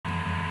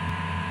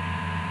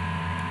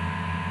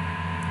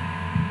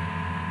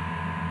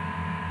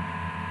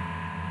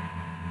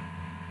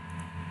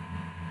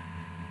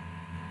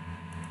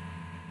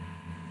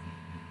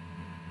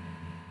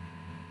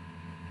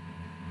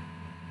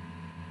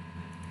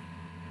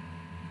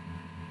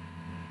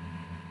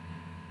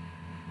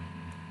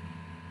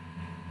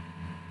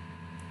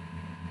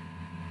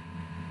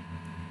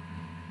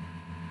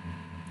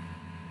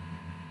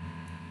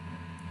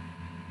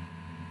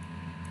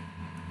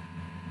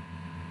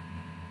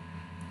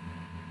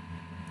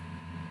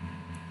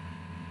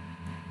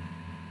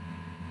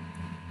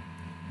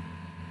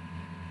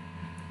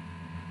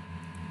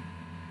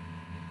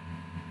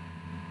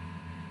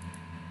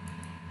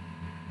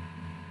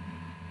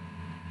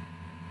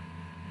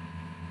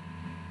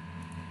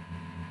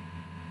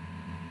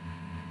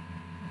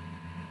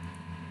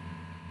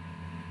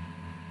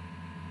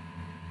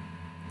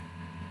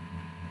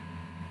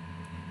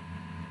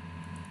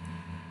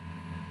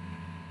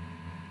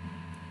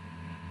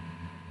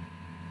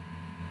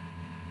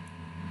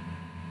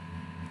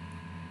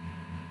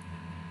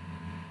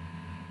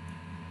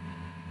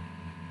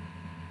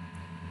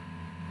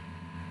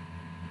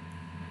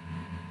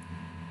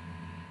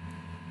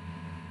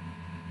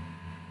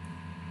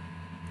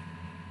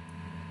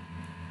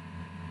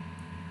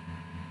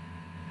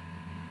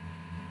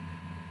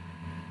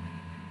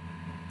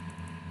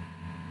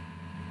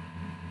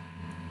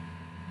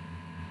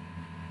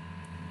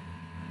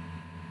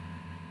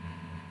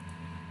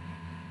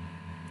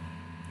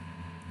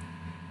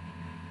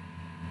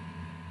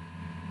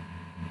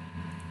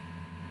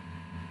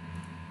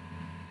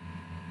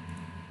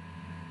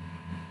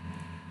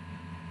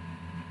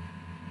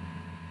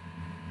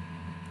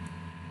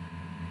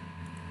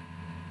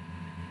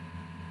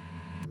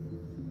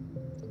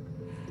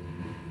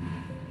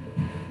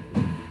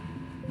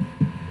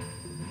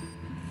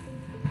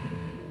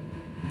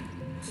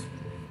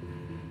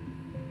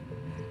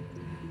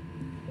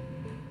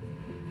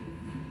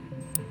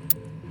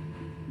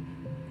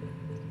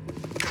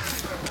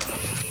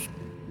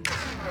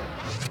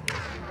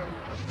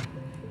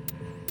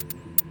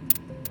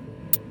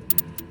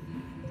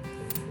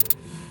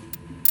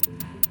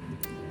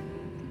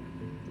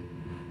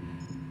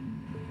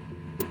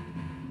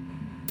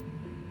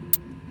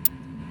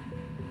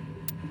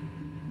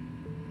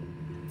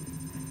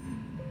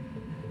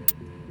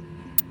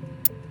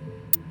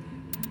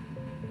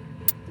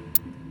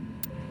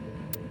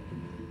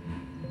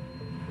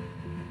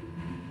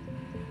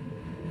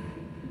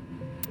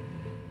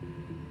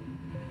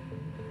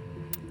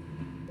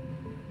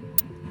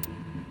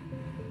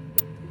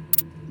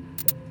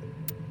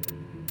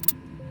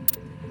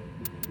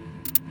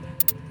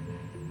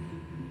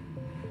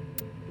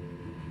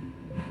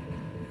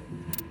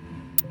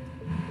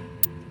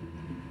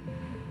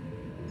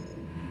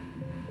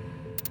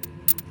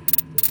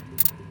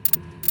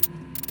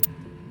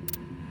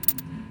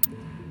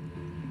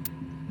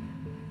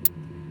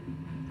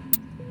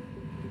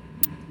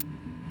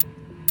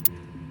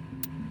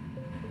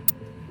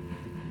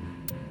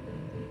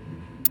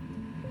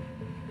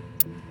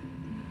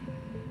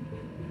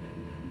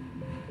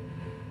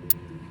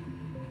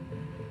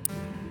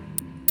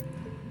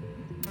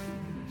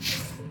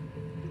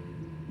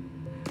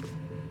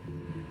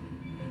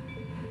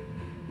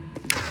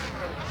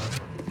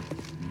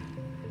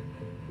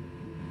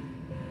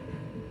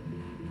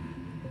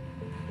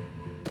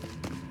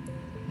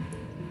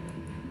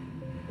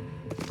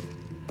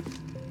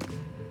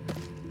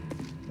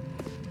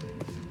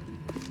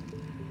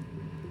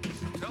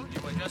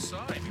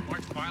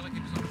like he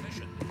was on a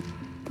mission.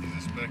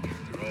 He's a Spectre.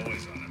 They're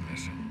always on a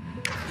mission.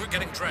 We're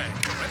getting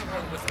dragged right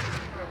along with him.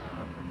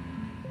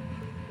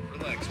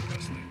 Relax,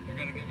 Presley. You're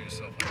gonna give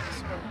yourself a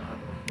lesson.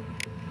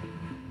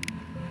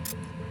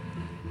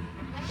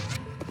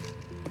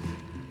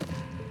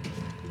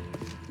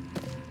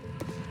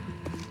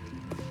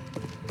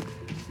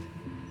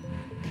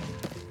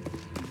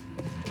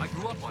 I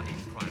grew up on Eden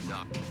Prime,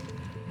 Doc.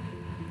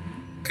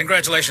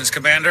 Congratulations,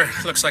 Commander.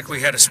 Looks like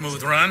we had a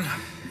smooth run.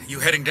 You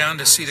heading down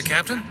to see the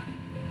captain?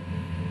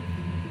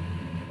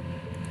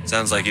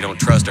 Sounds like you don't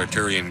trust our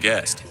Turian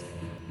guest.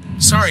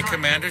 Sorry,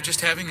 Commander.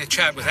 Just having a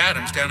chat with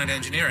Adams down in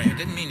engineering. It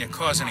didn't mean to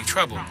cause any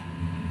trouble.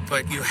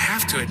 But you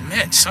have to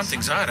admit,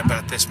 something's odd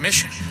about this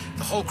mission.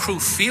 The whole crew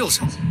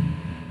feels it.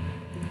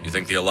 You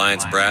think the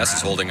Alliance brass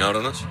is holding out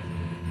on us?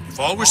 If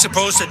all we're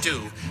supposed to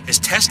do is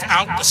test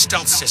out the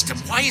stealth system,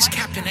 why is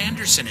Captain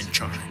Anderson in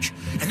charge?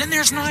 And then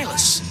there's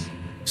Nihilus.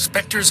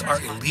 Spectres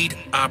are elite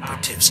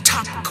operatives,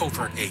 top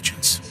covert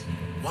agents.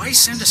 Why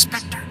send a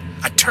Spectre,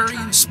 a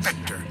Turian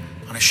Spectre,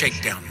 on a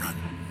shakedown run?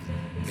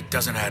 It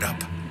doesn't add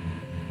up.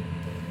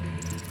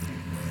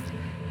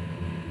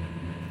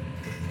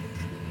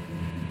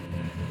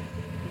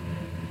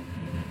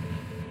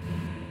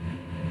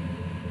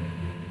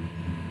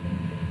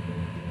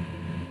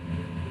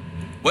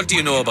 What do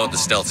you know about the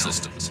stealth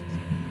systems?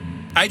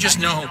 I just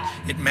know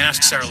it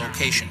masks our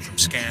location from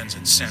scans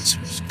and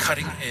sensors.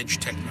 Cutting-edge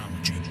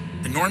technology.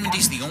 The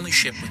Normandy's the only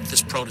ship with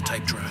this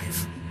prototype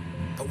drive.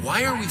 But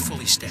why are we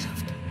fully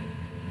staffed?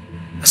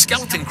 A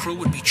skeleton crew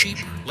would be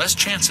cheaper. Less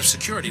chance of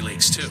security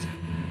leaks, too.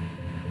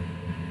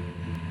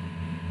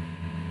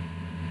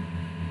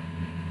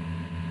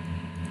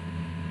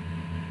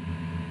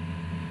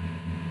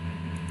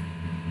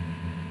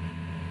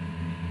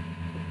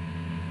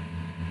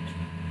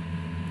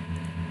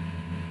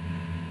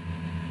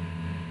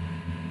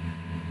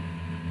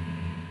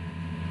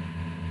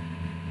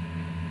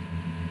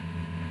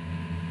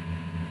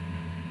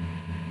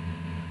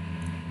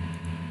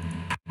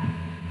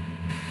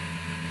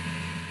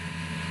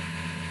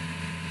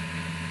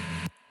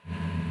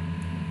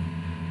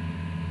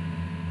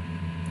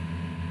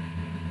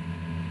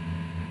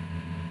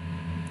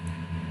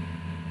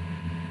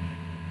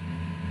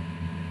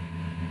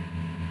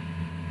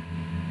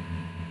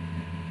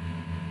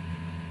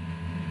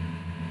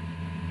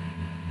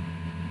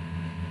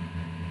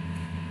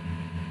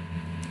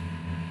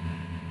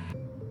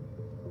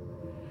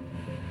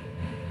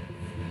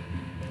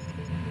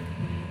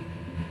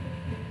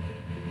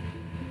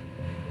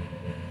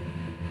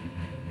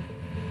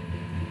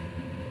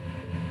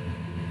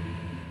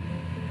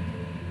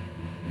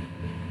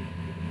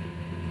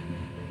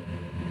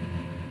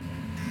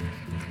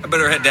 I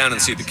better head down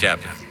and see the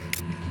captain.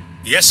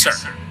 Yes, sir.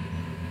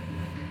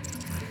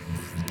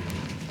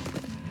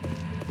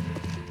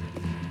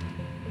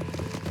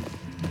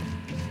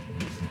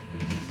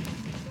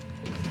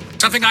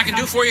 Something I can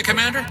do for you,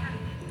 Commander?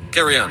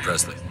 Carry on,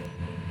 Presley.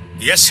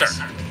 Yes, sir.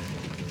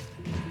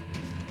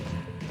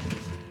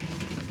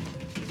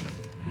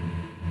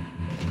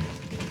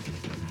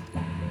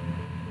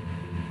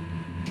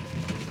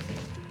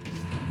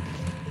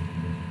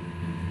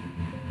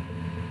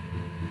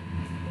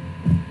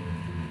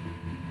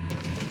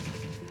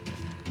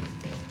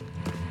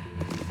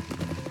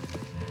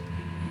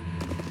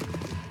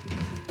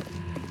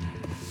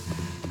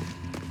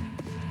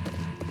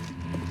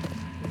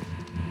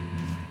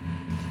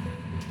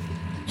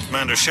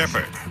 Commander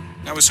Shepard,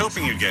 I was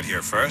hoping you'd get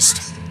here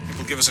first. It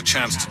will give us a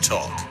chance to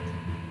talk.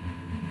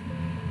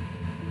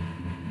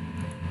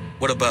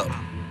 What about?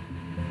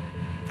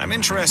 I'm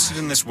interested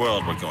in this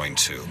world we're going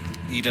to,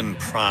 Eden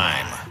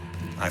Prime.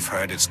 I've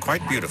heard it's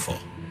quite beautiful.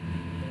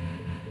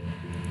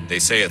 They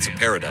say it's a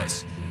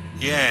paradise.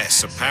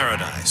 Yes, a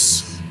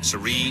paradise.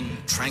 Serene,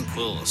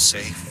 tranquil,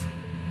 safe.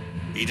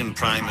 Eden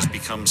Prime has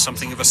become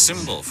something of a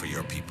symbol for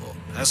your people,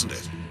 hasn't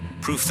it?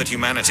 Proof that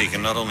humanity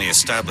can not only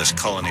establish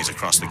colonies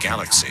across the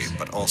galaxy,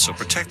 but also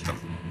protect them.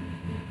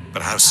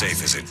 But how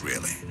safe is it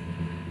really?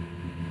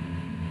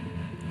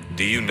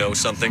 Do you know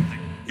something?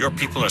 Your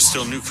people are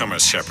still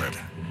newcomers, Shepard.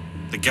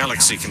 The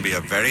galaxy can be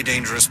a very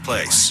dangerous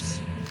place.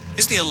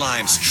 Is the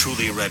Alliance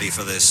truly ready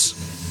for this?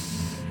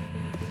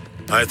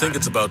 I think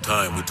it's about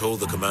time we told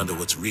the Commander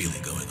what's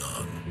really going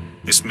on.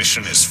 This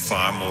mission is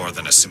far more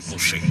than a simple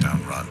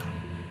shakedown run.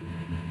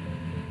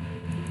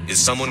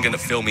 Is someone gonna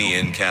fill me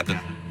in, Captain?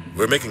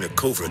 We're making a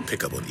covert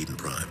pickup on Eden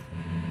Prime.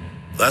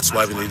 That's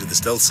why we needed the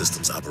stealth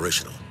systems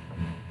operational.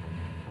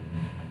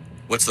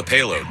 What's the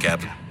payload,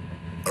 Captain?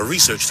 A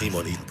research team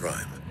on Eden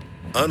Prime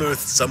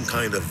unearthed some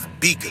kind of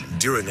beacon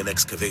during an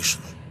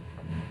excavation.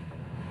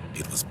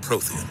 It was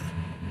Prothean.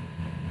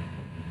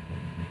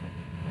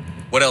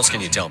 What else can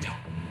you tell me?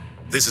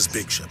 This is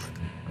big, Shepard.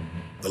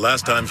 The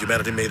last time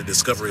humanity made a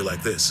discovery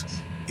like this,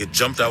 it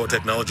jumped our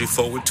technology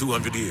forward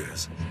 200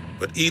 years.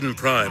 But Eden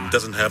Prime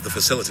doesn't have the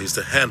facilities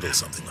to handle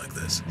something like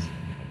this.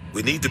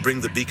 We need to bring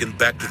the beacon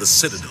back to the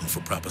Citadel for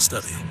proper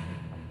study.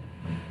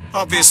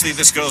 Obviously,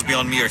 this goes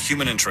beyond mere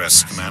human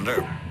interests,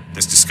 Commander.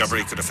 This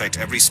discovery could affect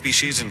every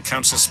species in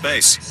Council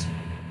space.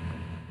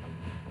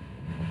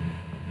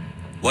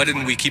 Why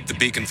didn't we keep the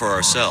beacon for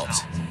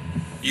ourselves?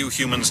 You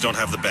humans don't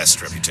have the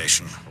best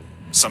reputation.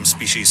 Some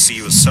species see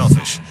you as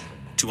selfish,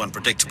 too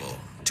unpredictable,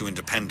 too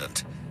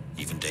independent,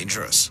 even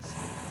dangerous.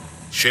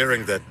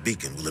 Sharing that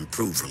beacon will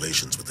improve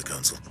relations with the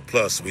Council.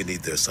 Plus, we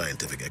need their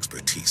scientific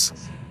expertise.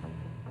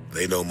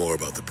 They know more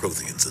about the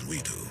Protheans than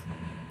we do.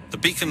 The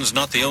beacon's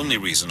not the only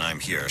reason I'm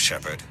here,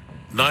 Shepard.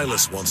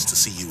 Nihilus wants to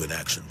see you in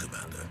action,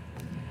 Commander.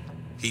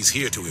 He's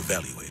here to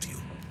evaluate you.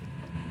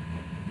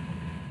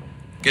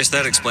 Guess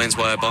that explains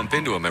why I bump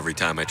into him every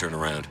time I turn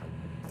around.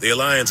 The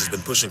Alliance has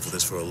been pushing for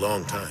this for a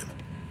long time.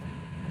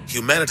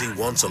 Humanity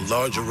wants a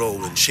larger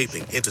role in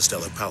shaping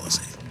interstellar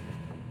policy.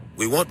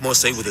 We want more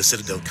say with the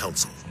Citadel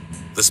Council.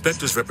 The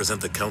Spectres represent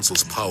the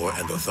Council's power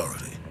and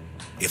authority.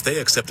 If they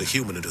accept a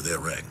human into their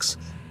ranks,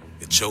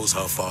 it shows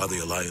how far the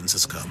Alliance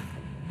has come.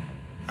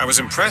 I was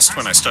impressed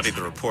when I studied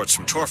the reports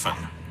from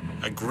Torfin.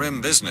 A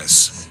grim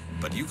business,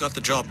 but you got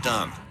the job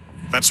done.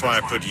 That's why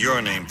I put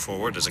your name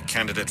forward as a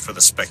candidate for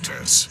the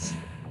Spectres.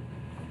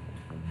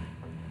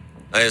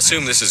 I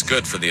assume this is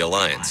good for the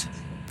Alliance.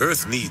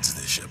 Earth needs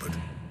this, Shepard.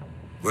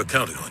 We're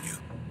counting on you.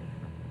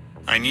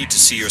 I need to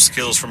see your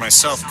skills for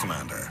myself,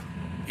 Commander.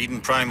 Eden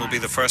Prime will be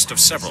the first of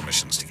several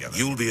missions together.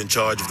 You'll be in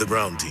charge of the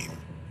ground team.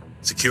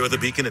 Secure the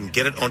beacon and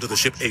get it onto the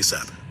ship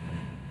ASAP.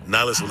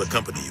 Nihilus will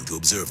accompany you to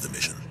observe the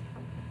mission.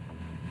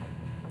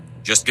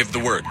 Just give the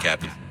word,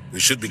 Captain. We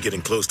should be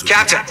getting close to...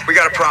 Captain, we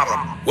got a problem.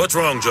 What's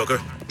wrong,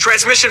 Joker?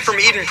 Transmission from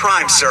Eden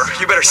Prime, sir.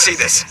 You better see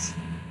this.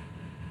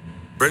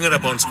 Bring it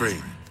up on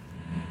screen.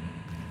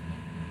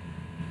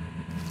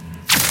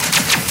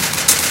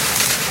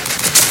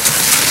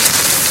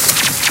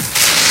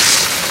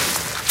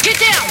 Get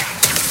down!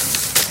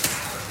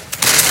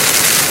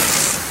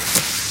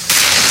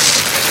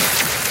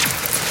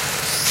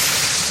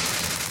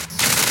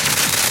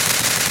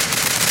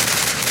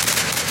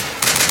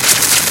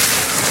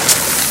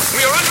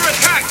 We are under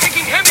attack,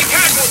 taking heavy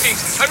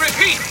casualties. I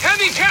repeat,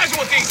 heavy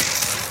casualties.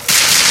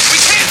 We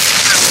can't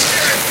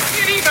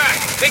get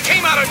evac. They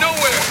came out of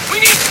nowhere. We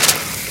need...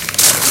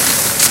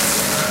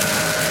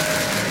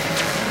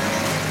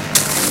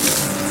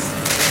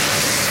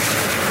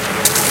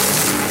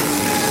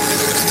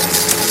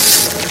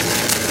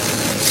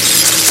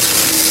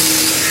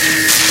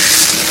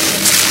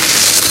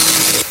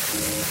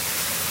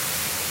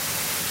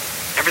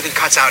 Everything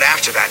cuts out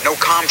after that. No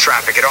comm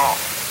traffic at all.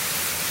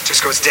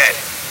 Just goes dead.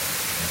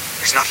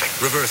 There's nothing.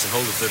 Reverse and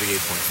hold at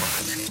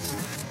 38.5.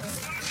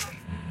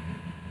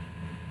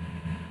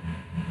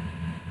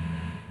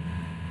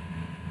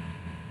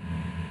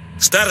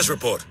 Status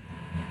report.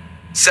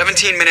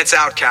 17 minutes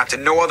out,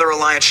 Captain. No other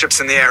Alliance ships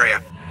in the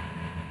area.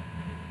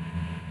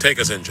 Take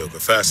us in, Joker,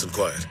 fast and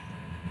quiet.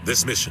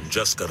 This mission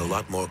just got a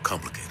lot more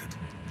complicated.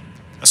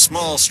 A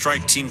small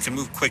strike team can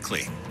move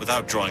quickly,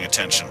 without drawing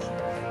attention.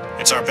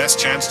 It's our best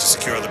chance to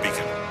secure the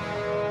beacon.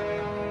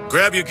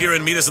 Grab your gear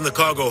and meet us in the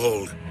cargo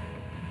hold.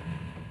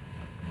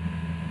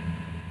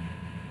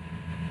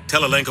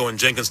 Tell Alenko and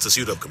Jenkins to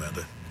suit up,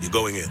 Commander. You're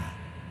going in.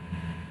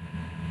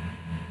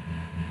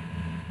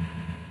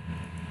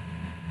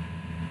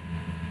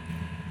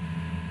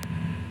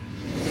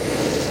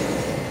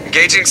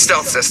 Engaging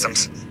stealth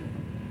systems.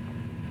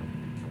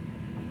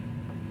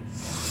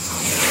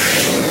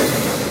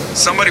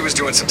 Somebody was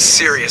doing some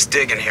serious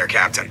digging here,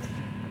 Captain.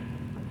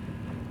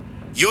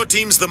 Your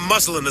team's the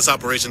muscle in this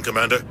operation,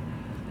 Commander.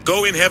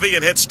 Go in heavy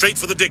and head straight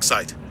for the dig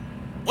site.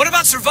 What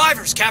about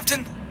survivors,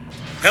 Captain?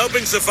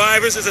 Helping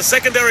survivors is a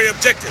secondary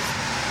objective.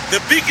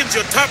 The beacon's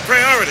your top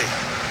priority.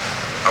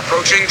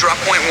 Approaching drop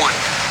point 1.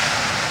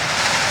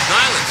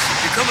 Nihilus,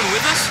 you coming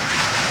with us?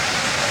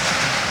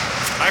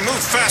 I move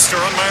faster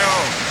on my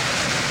own.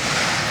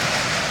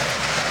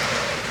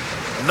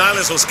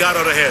 Nihilus will scout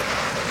out ahead.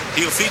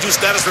 He'll feed you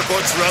status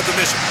reports throughout the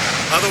mission.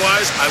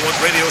 Otherwise, I want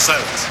radio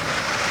silence.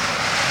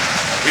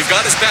 We've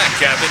got his back,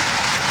 Captain.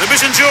 The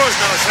mission's yours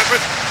now, Shepard.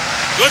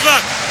 Good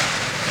luck!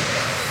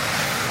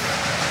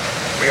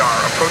 We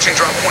are approaching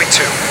drop point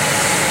 2.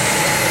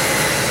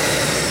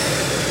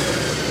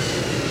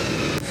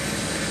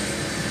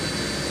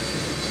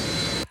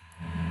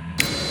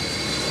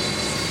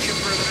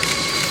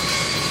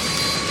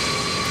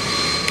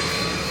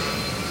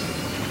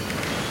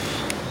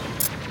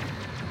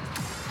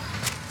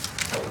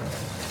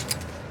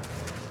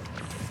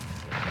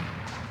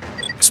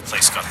 This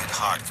place got hit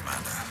hard,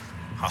 Commander.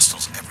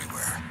 Hostiles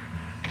everywhere.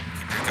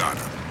 Keep your guard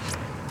up.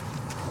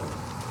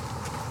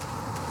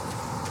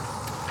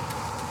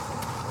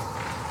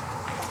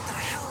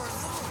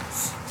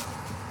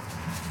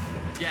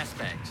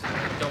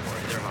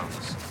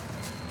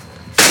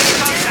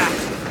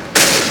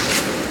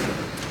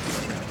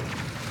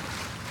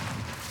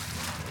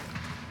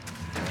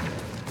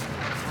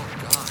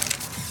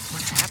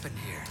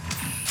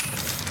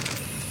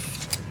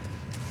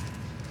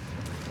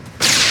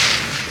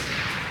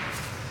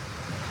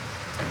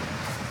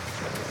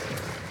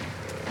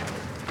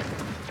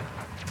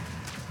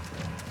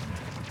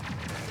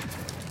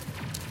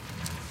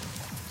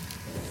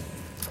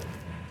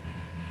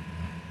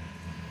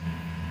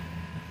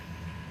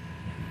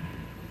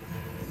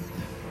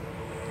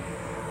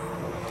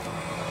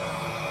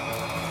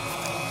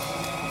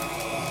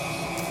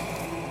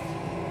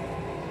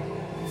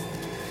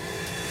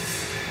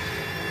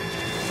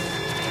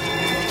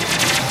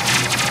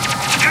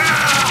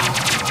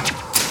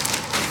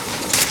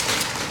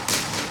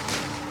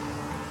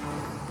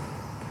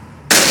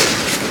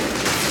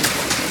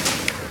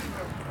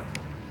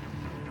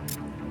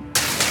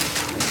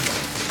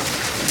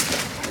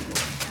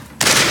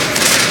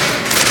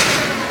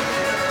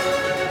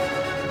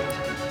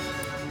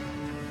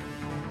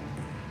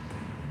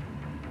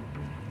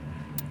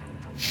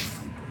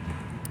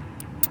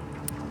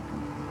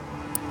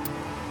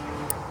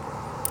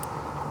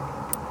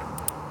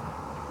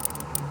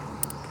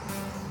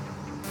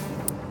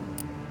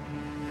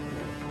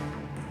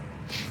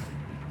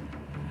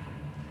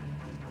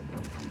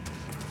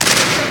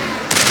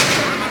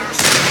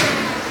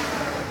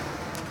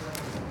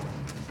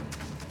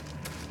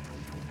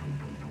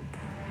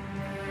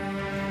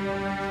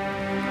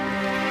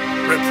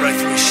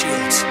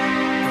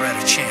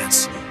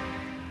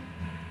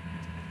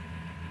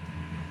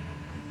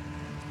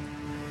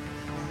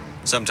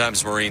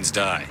 Sometimes Marines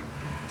die.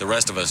 The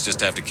rest of us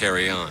just have to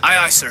carry on. Aye,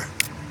 aye, sir.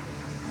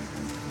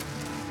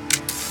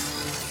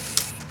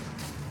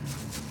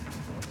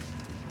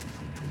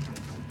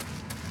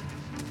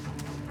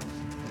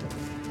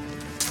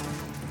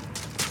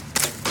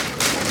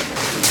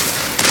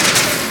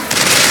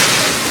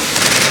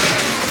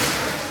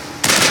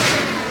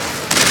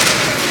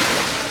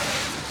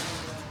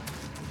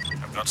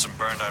 I've got some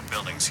burned out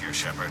buildings here,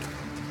 Shepard.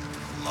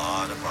 A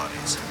lot of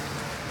bodies.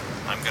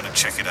 I'm gonna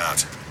check it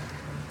out.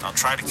 I'll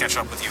try to catch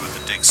up with you at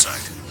the dig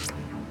site.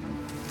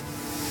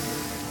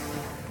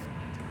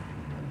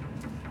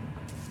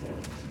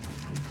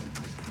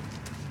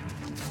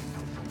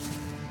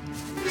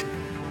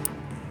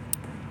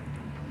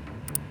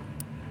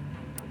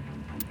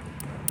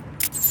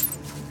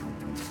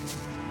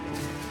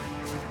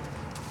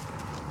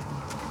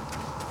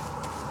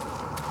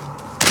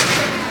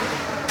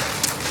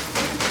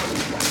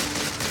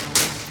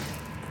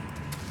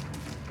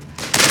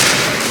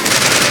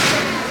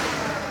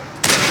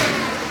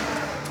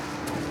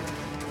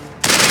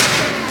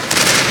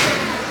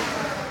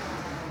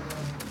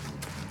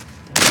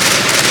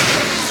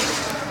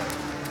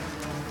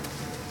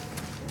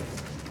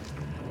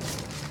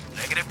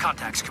 Negative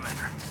contacts,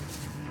 Commander.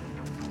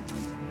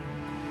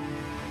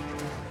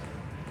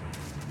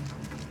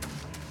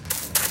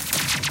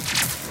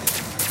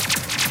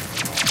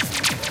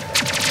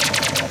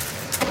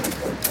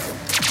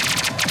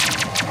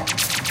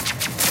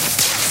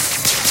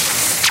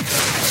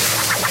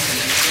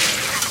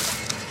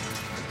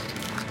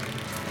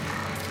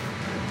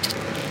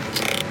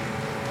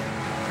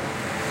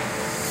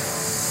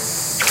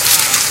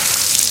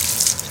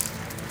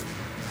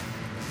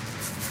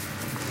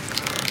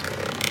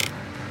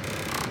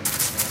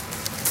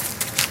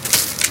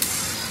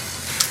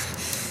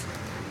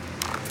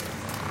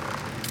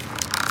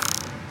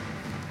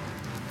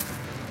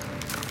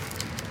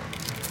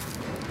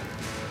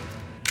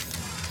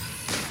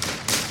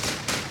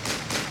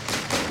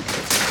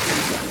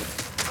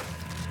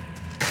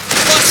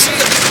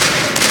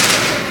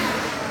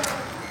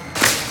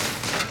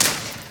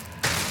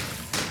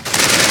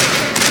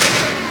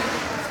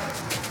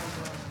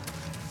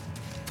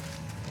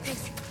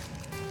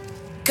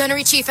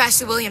 Gunnery Chief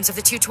Ashley Williams of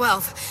the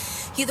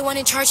 212. You the one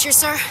in charge here,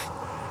 sir?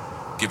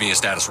 Give me a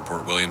status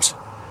report, Williams.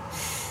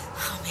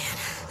 Oh,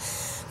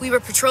 man. We were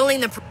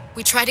patrolling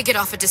we tried to get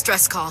off a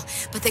distress call,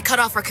 but they cut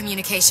off our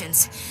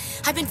communications.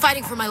 I've been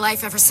fighting for my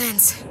life ever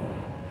since.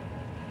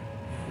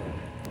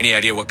 Any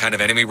idea what kind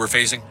of enemy we're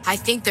facing? I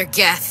think they're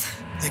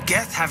Geth. The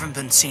Geth haven't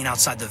been seen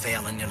outside the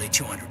Veil in nearly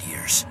 200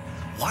 years.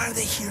 Why are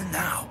they here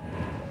now?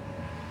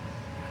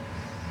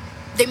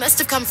 They must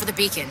have come for the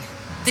beacon.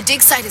 The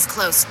dig site is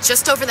close,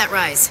 just over that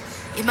rise.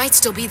 It might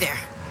still be there.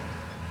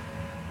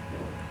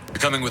 You're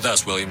coming with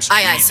us, Williams.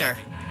 Aye, aye, sir.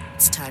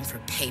 It's time for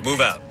payback.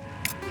 Move out.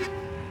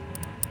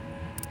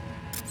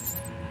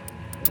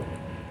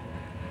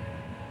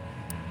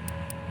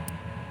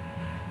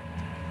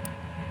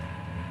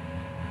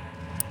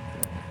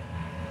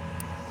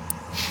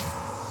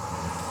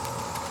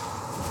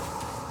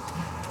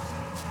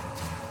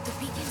 The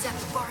beacon's at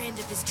the far end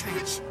of this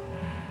trench.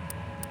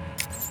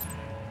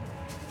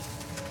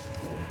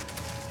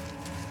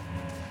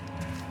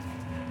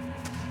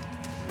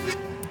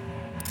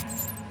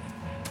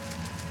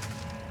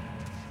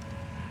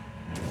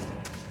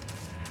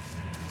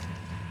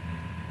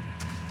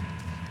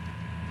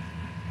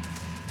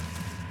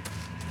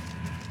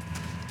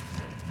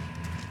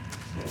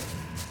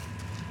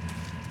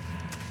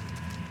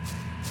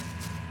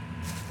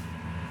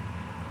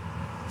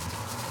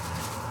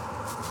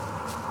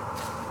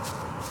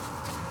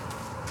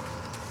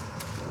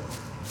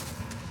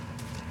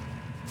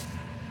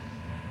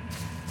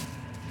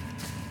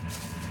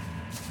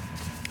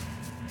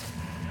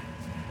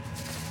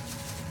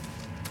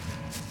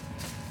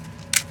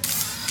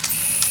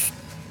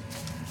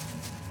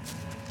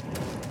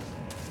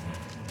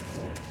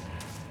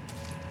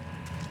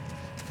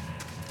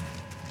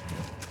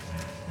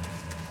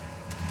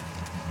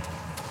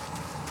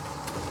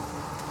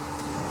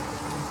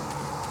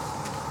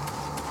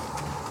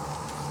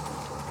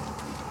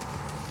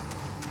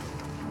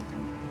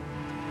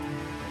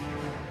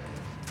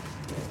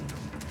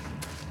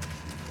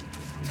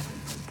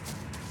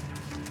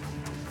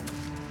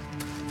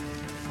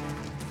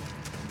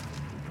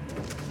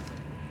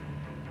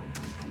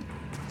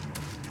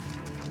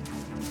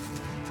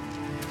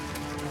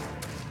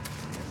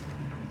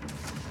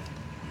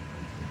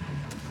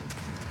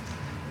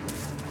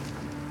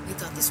 We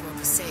thought this world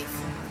was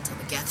safe until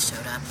the Geth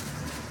showed up.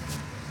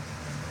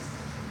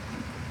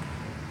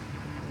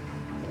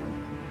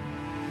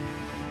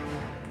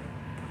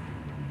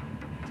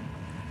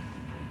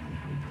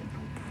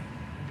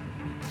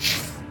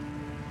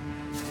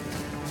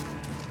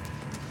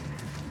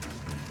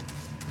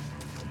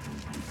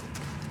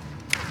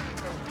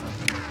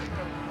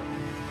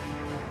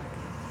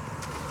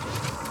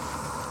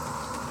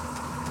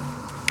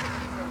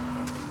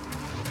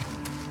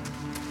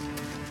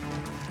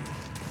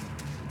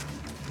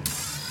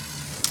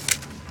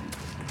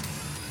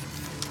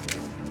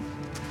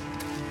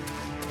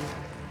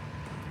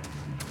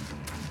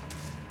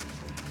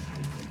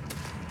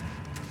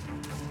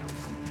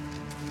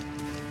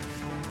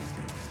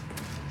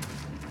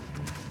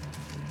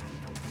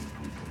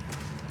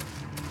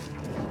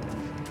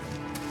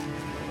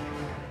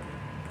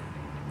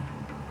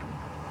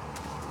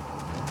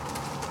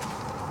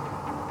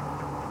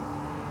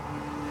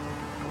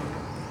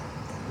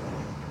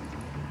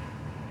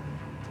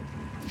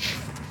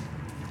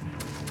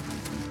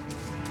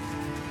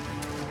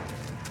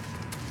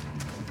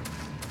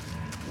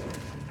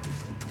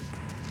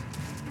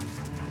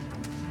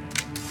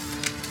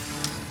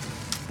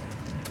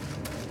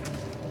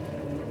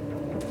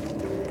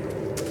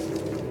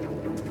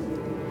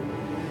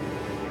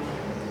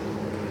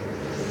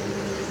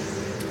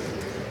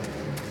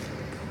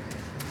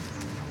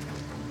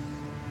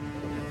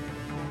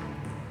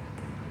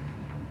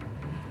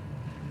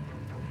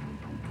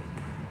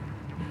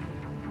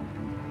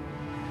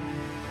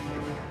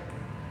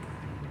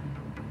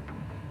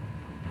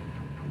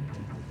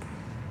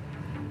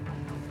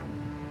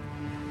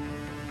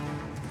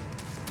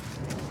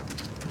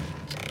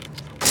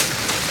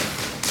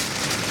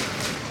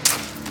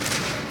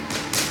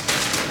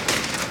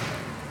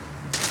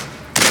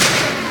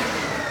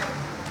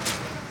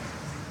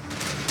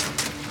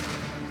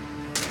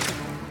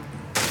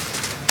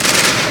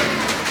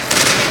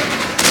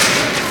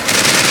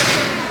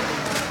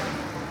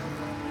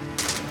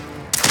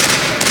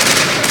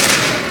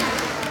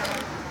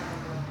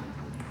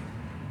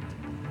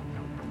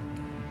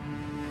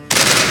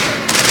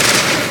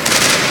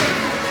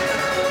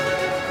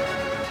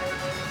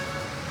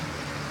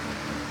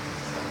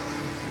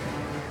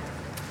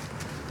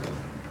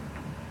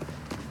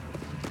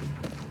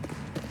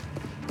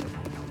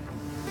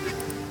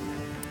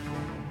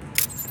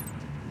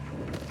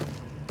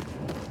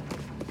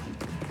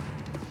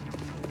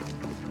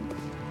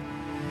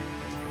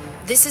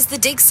 This is the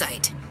dig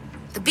site.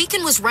 The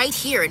beacon was right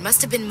here. It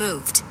must have been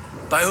moved.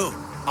 By who?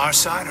 Our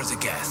side or the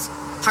Geth?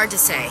 Hard to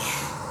say.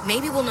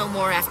 Maybe we'll know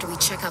more after we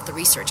check out the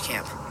research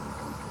camp.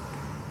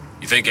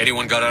 You think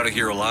anyone got out of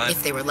here alive?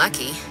 If they were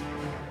lucky.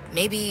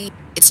 Maybe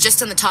it's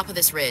just on the top of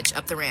this ridge,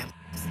 up the ramp.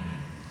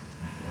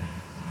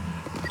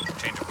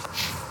 Change of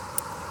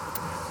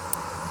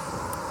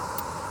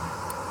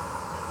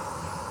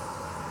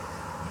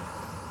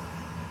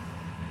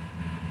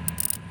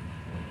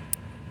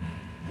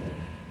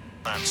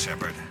plan,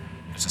 Shepard.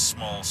 There's a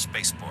small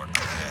spaceport up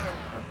ahead.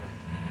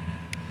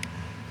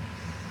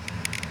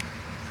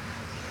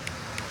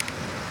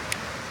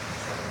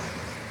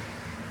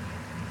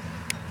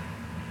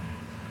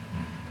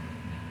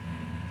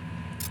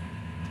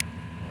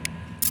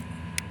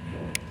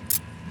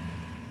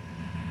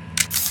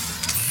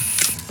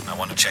 I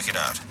want to check it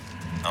out.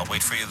 I'll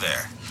wait for you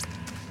there.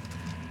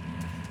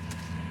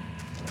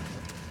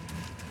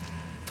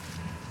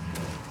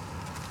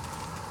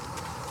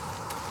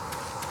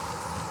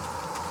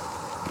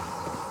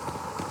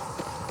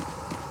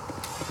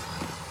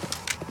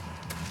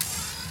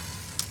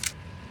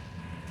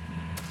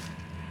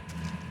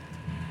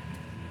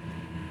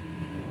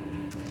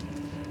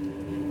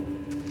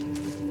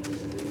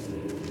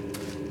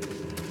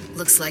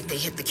 Looks like they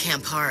hit the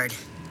camp hard.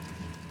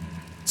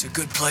 It's a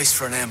good place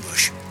for an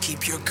ambush.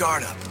 Keep your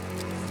guard up.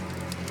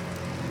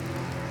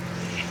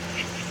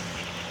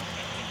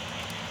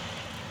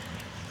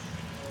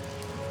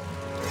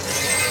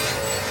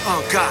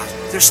 Oh God,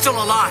 they're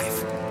still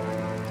alive!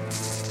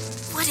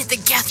 What did the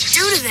Geth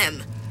do to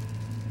them?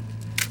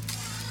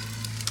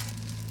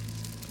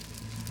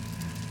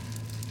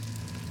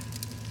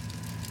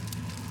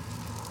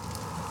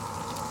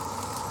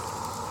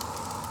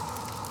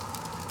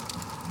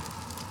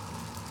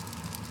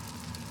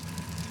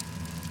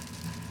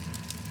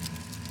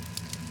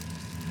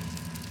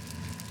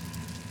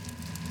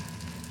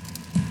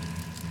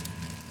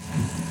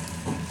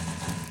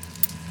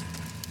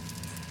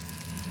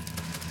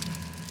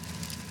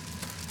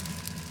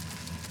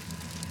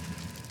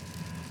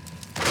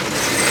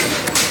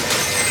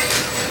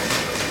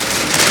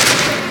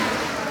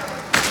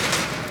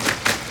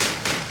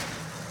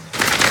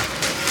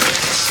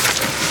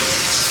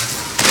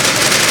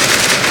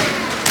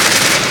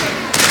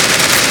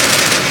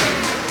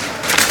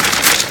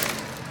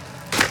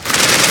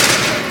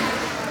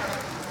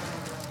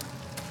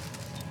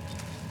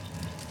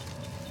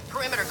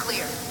 Perimeter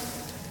clear.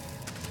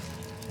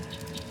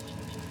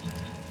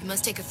 It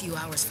must take a few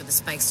hours for the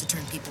spikes to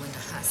turn people into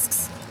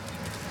husks.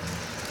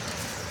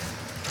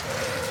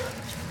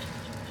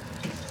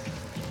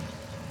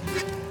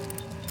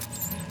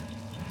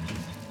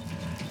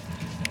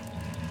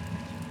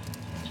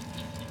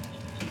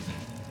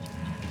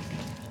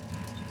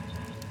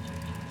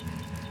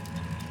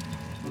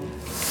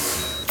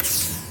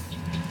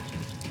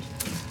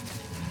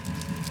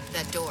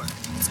 That door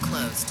is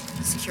closed.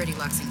 Security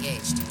lock's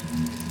engaged.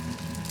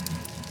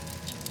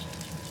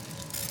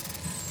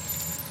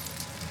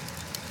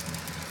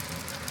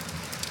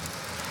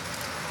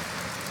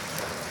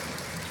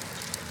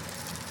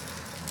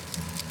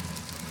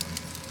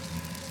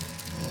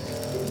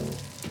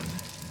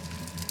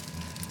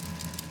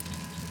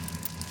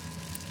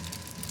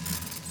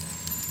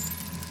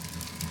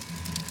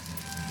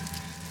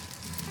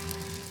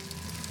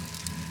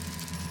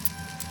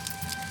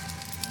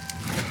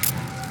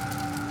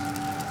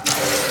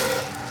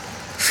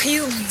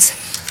 Humans.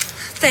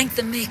 Thank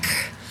the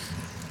Maker.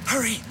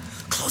 Hurry!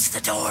 Close the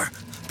door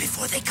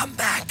before they come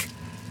back.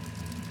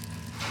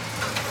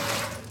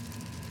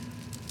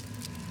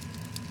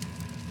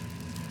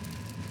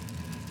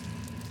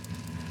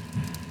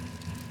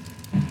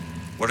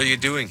 What are you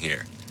doing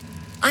here?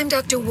 I'm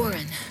Dr.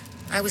 Warren.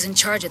 I was in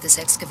charge of this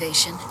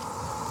excavation.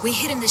 We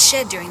hid in the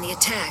shed during the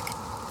attack.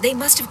 They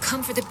must have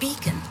come for the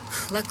beacon.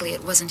 Luckily,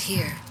 it wasn't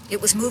here.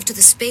 It was moved to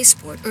the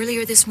spaceport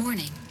earlier this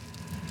morning.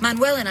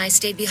 Manuel and I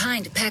stayed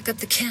behind to pack up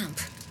the camp.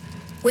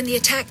 When the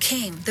attack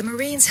came, the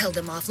Marines held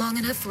them off long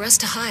enough for us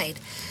to hide.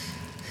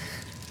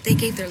 They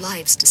gave their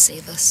lives to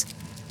save us.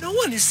 No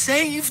one is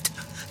saved.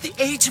 The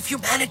age of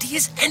humanity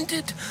is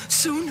ended.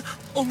 Soon,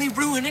 only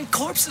ruin and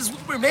corpses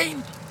will remain.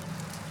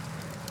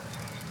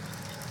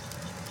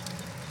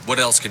 What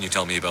else can you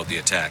tell me about the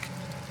attack?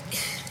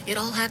 It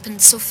all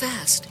happened so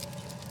fast.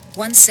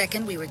 1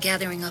 second we were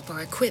gathering up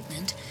our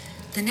equipment.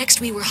 The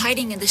next we were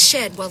hiding in the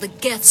shed while the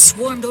Geth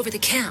swarmed over the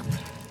camp.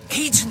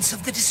 Agents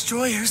of the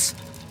destroyers.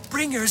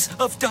 Bringers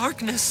of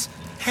darkness.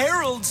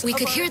 Heralds We of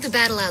could hear the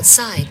battle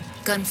outside.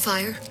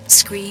 Gunfire,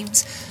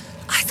 screams.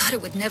 I thought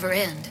it would never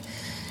end.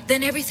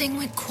 Then everything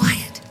went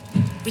quiet.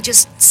 We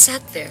just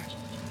sat there,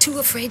 too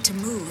afraid to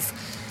move,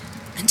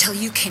 until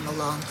you came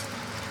along.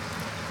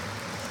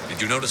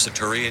 Did you notice a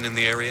Turian in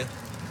the area?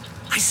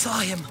 I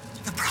saw him.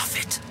 The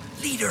Prophet.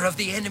 Leader of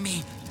the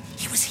enemy.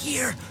 He was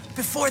here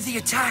before the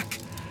attack.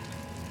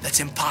 That's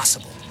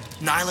impossible.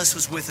 Nihilus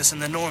was with us in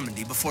the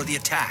Normandy before the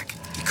attack.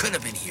 He couldn't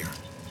have been here.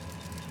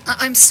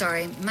 I'm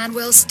sorry.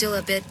 Manuel's still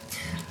a bit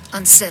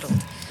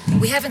unsettled.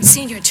 We haven't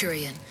seen your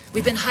Turian.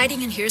 We've been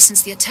hiding in here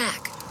since the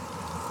attack.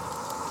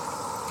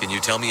 Can you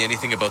tell me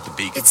anything about the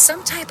beacon? It's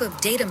some type of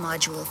data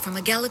module from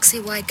a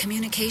galaxy-wide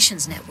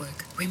communications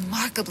network.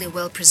 Remarkably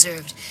well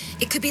preserved.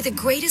 It could be the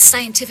greatest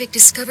scientific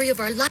discovery of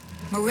our life.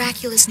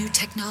 Miraculous new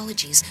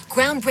technologies,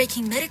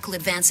 groundbreaking medical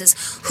advances.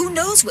 Who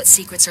knows what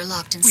secrets are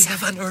locked inside? We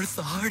have unearthed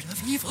the heart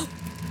of evil.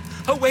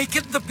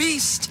 Awakened the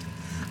beast.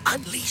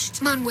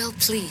 Unleashed. Manuel,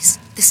 please.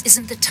 This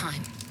isn't the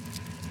time.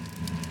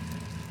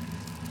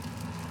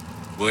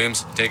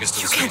 Williams, take us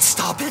to the You can't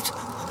stop it.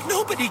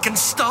 Nobody can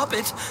stop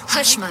it.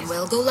 Hush,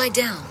 Manuel. Go lie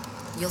down.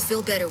 You'll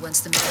feel better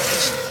once the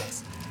medication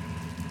ends.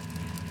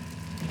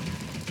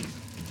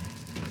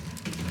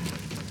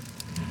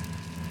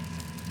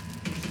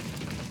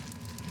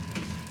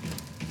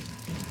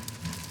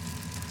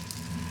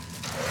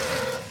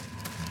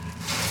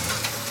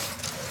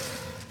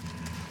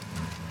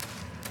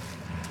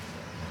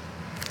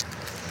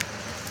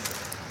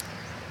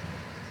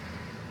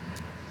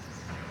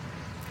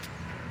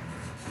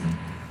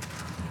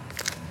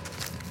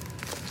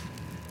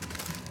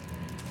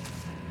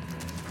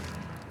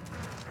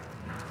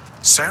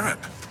 Saren.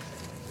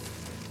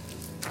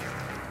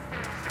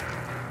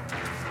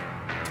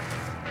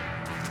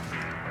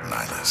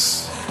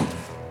 Nihilus.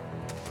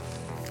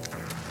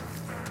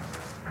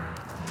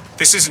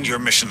 This isn't your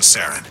mission,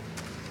 Saren.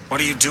 What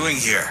are you doing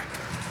here?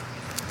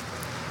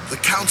 The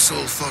Council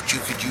thought you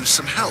could use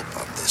some help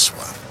on this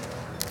one.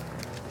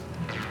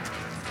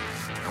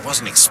 I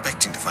wasn't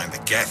expecting to find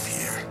the Geth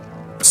here.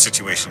 The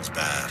situation's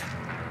bad.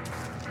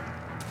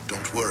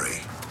 Don't worry.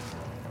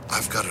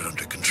 I've got it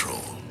under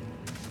control.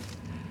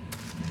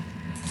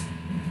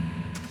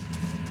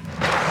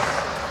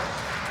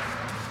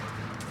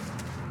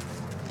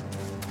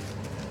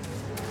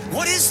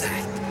 What is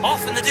that?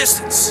 Off in the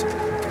distance.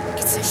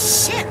 It's a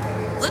ship.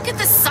 Look at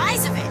the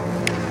size of it.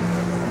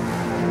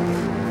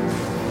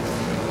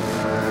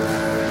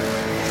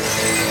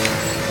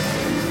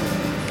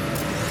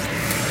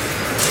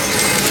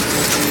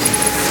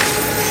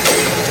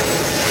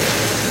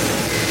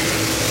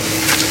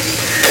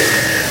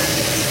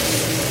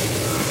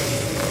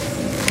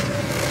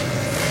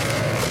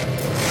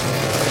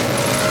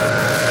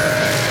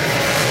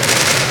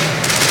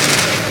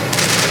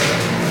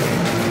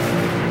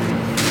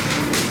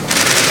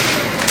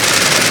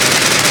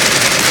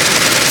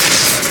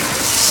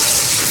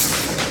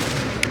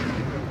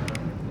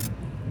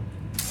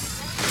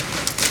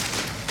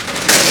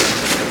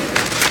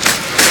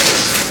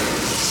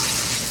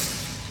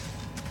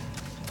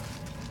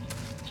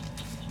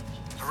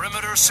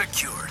 Perimeter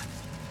secured.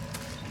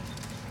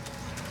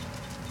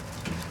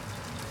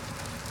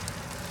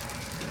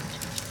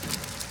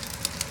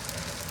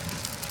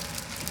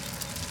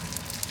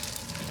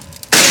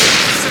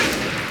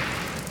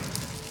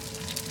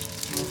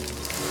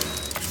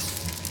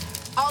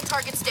 All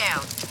targets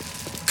down.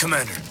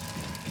 Commander,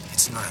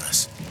 it's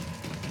Nihilus.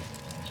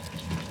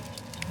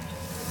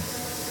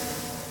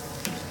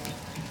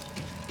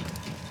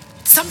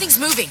 Something's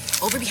moving.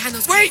 Over behind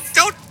those... Wait!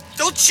 Don't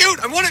shoot!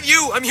 I'm one of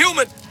you! I'm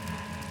human!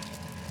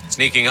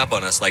 Sneaking up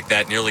on us like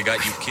that nearly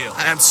got you killed.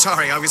 I'm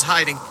sorry, I was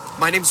hiding.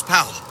 My name's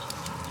Powell.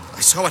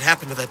 I saw what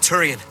happened to that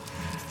Turian.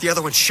 The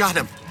other one shot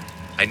him.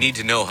 I need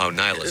to know how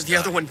Nihilus The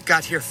other one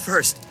got here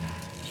first.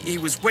 He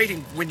was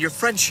waiting when your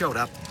friend showed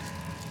up.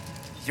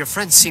 Your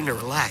friend seemed to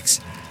relax.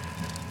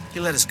 He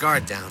let his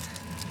guard down.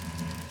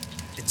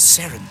 And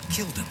Saren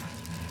killed him.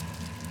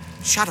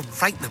 Shot him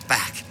right in the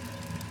back.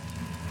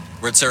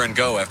 Where'd Saren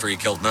go after he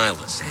killed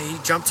Nihilus?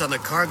 He jumped on the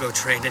cargo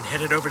train and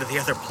headed over to the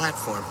other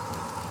platform.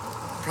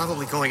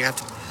 Probably going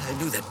after... I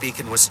knew that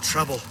beacon was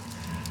trouble.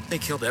 They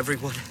killed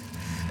everyone.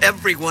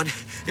 Everyone.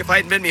 If I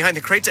hadn't been behind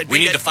the crates, I'd be... We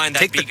need to find that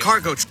Take beacon. the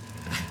cargo...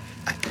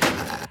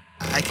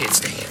 I can't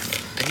stay here.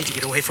 I need to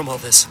get away from all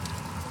this.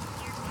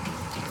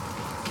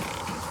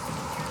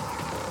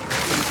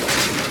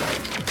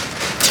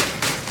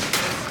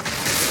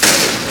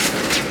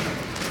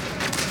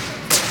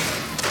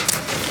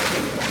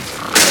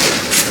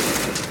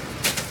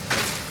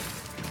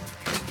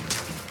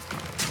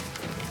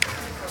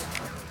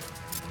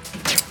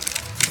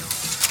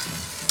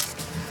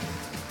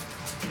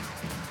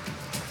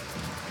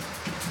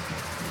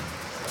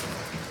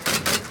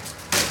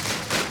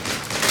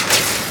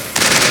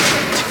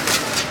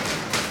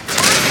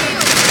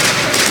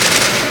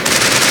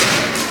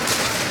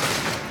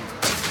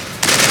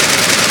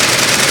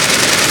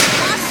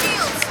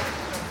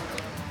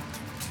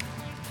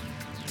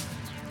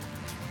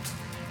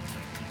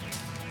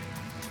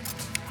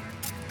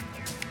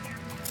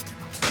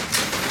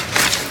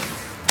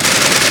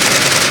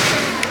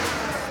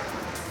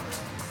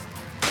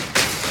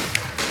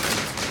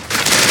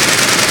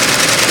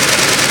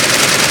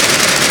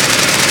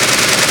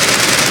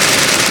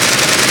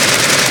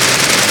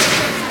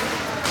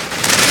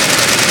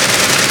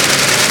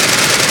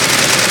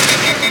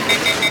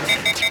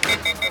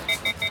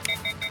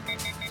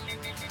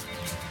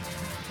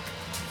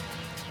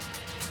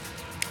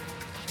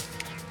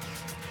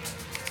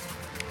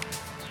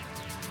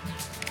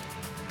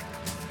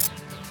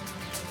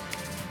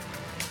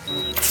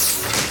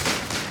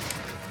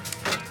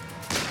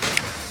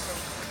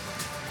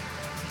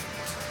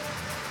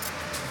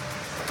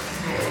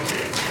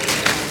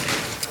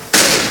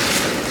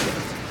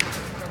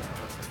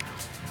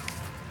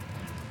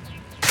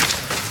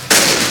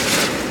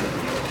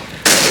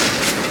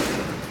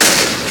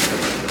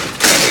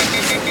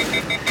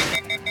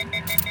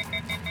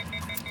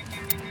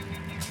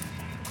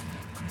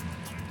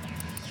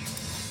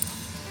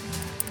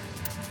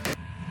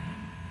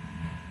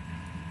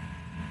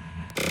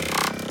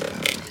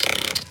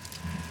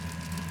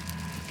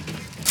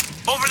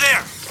 Over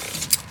there!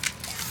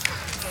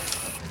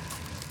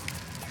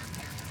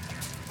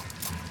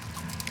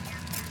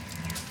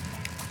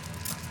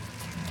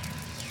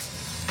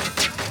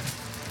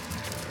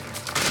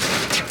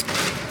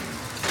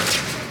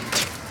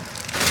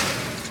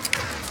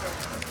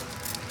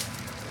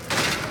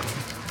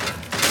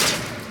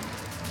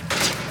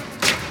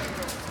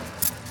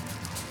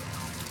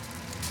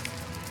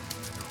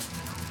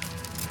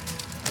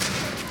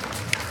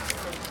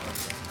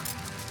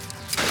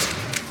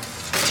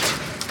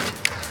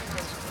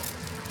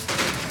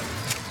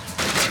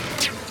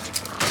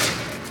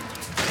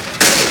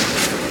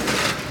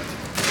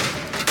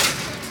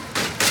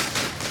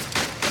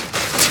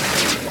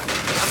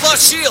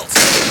 Shields!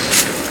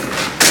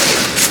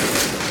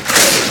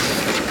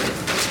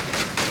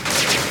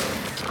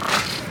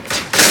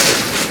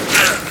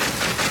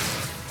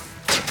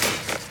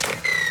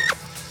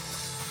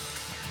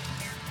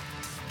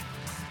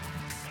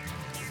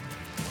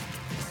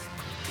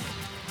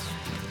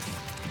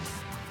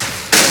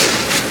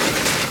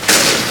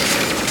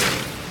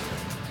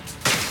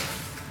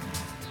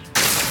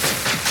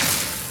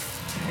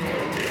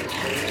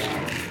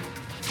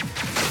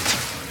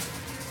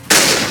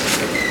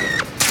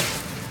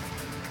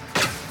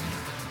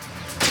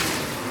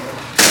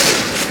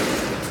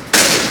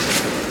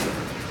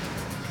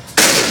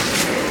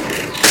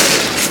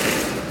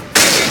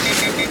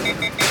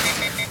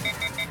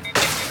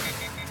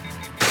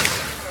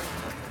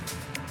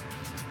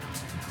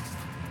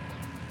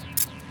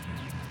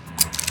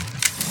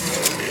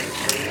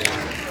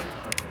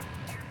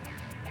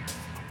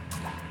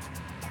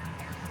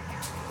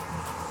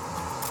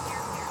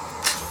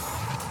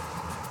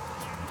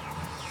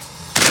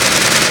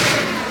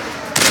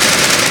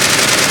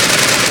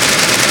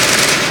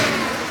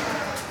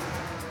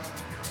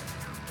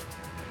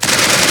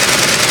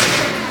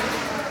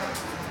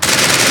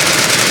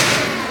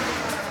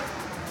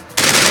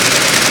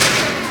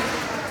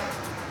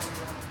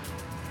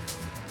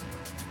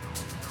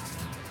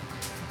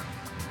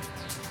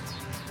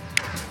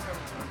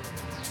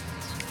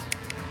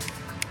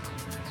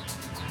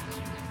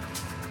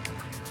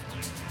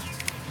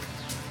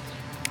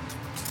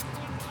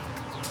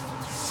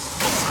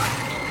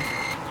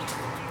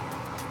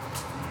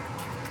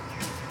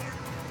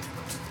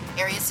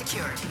 Area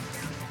secured.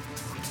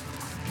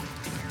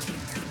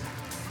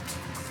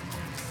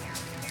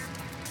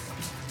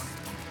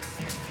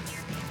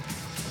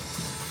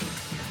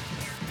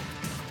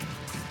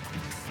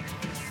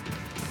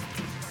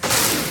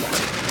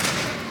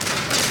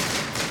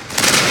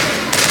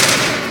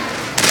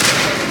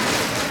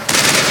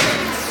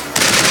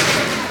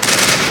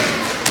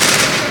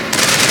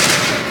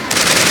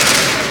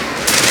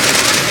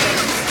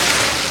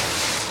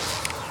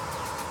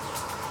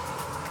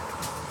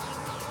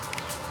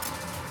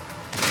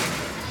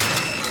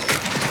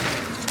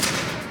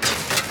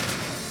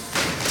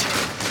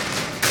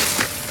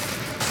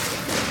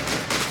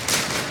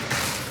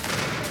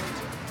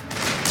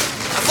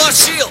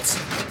 Shields!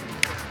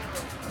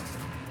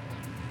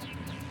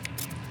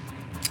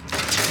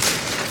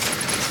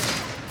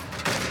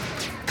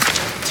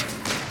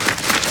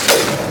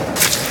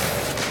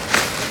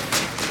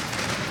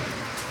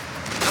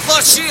 I've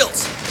lost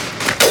shields!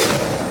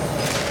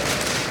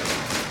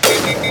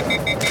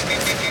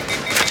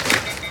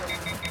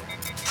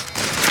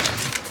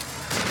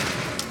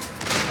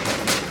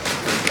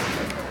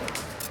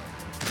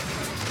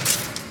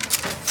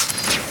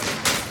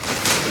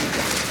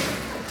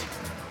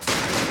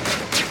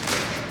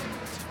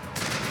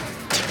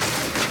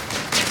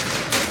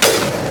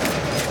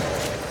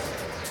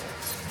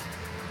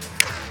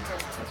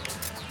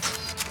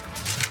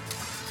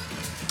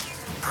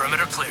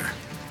 Perimeter clear.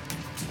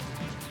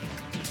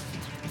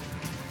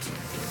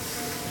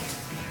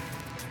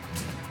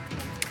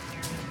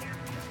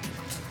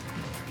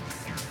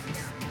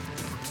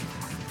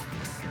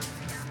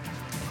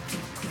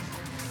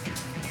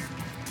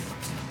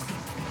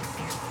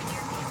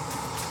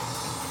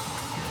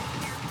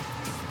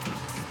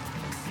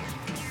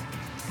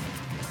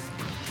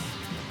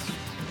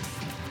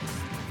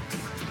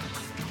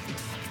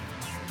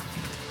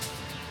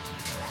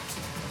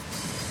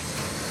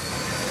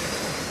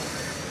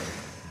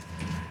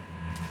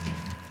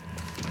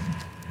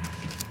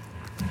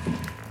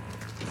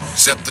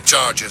 Set the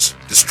charges.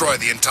 Destroy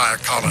the entire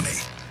colony.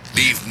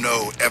 Leave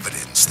no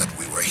evidence that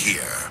we were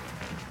here.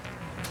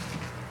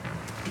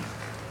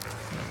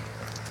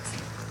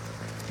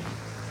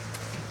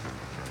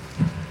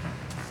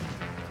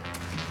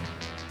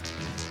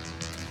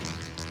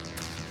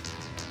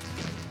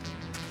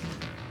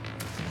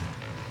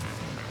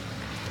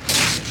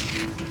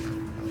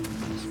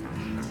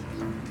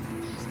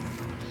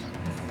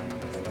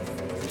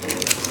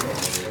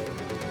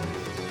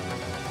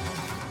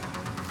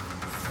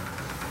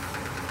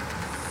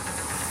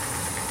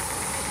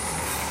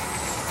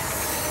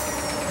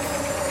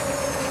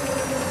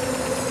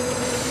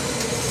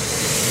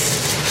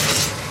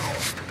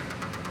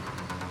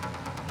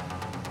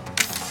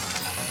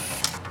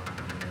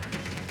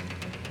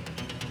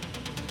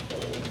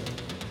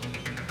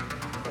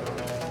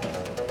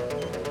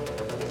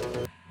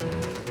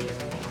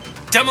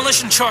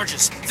 Demolition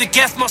charges. The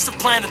Geth must have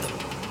planted them.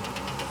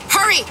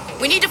 Hurry!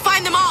 We need to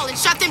find them all and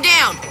shut them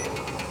down!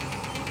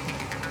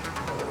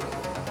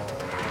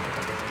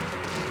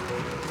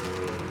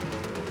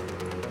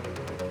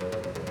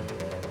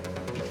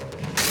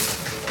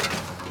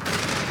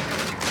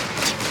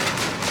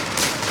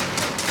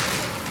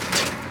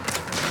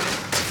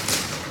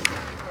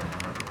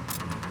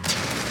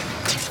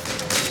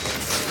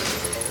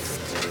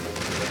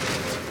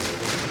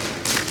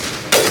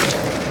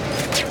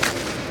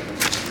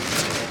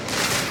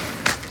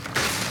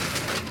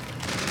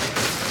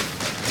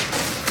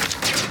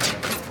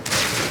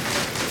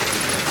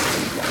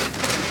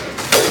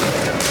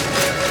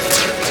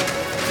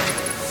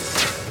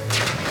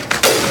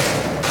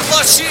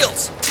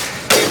 Shields!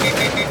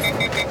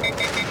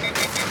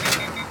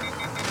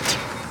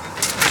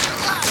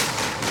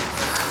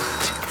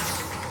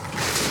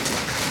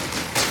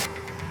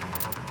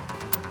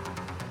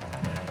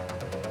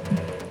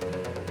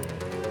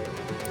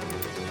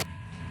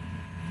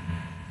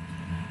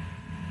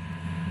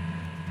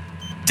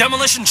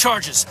 Demolition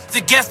charges.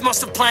 The Geth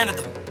must have planted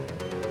them.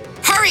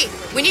 Hurry!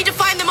 We need to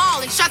find them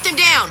all and shut them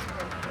down!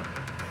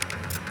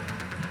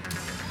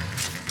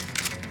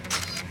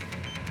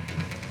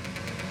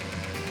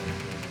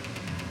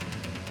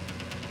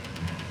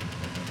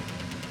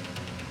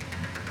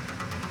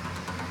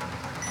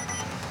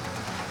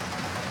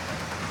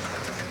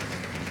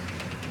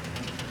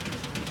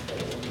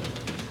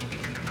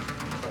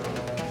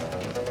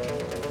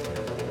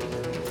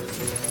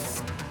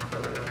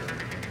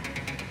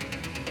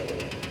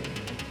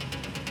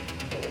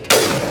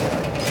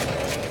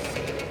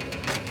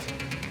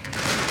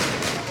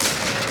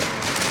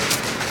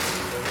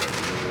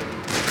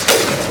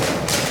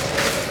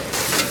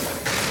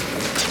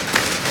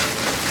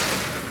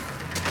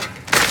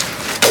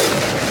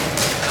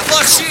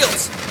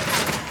 Shields!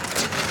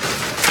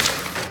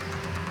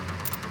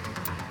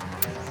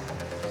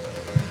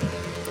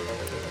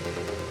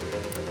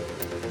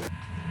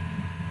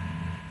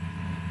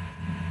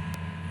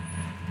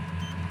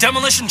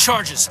 Demolition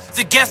charges.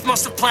 The Geth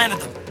must have planted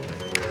them.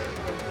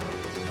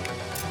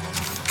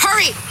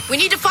 Hurry! We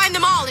need to find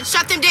them all and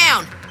shut them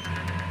down!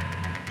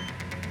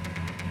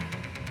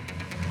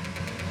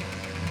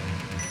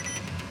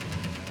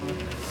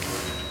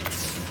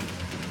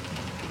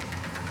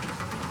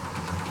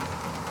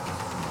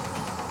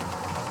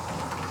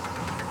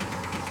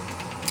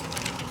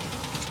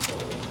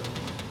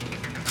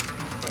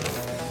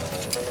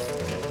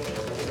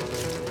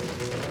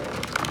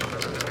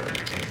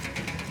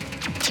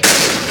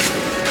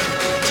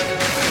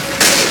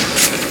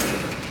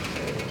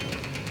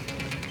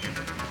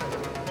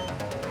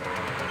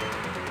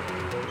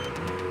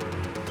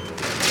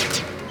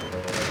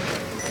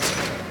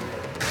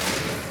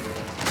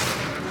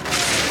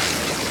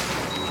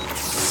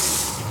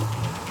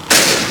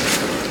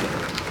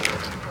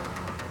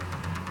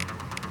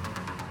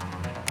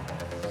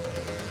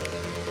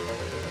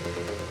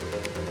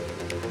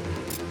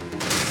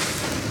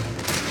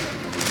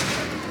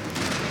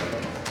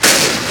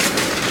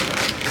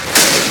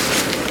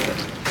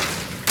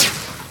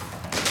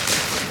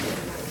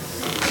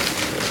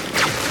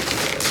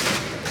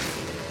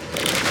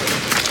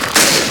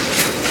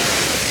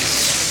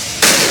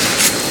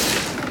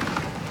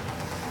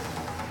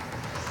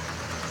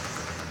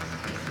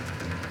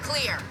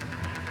 Clear.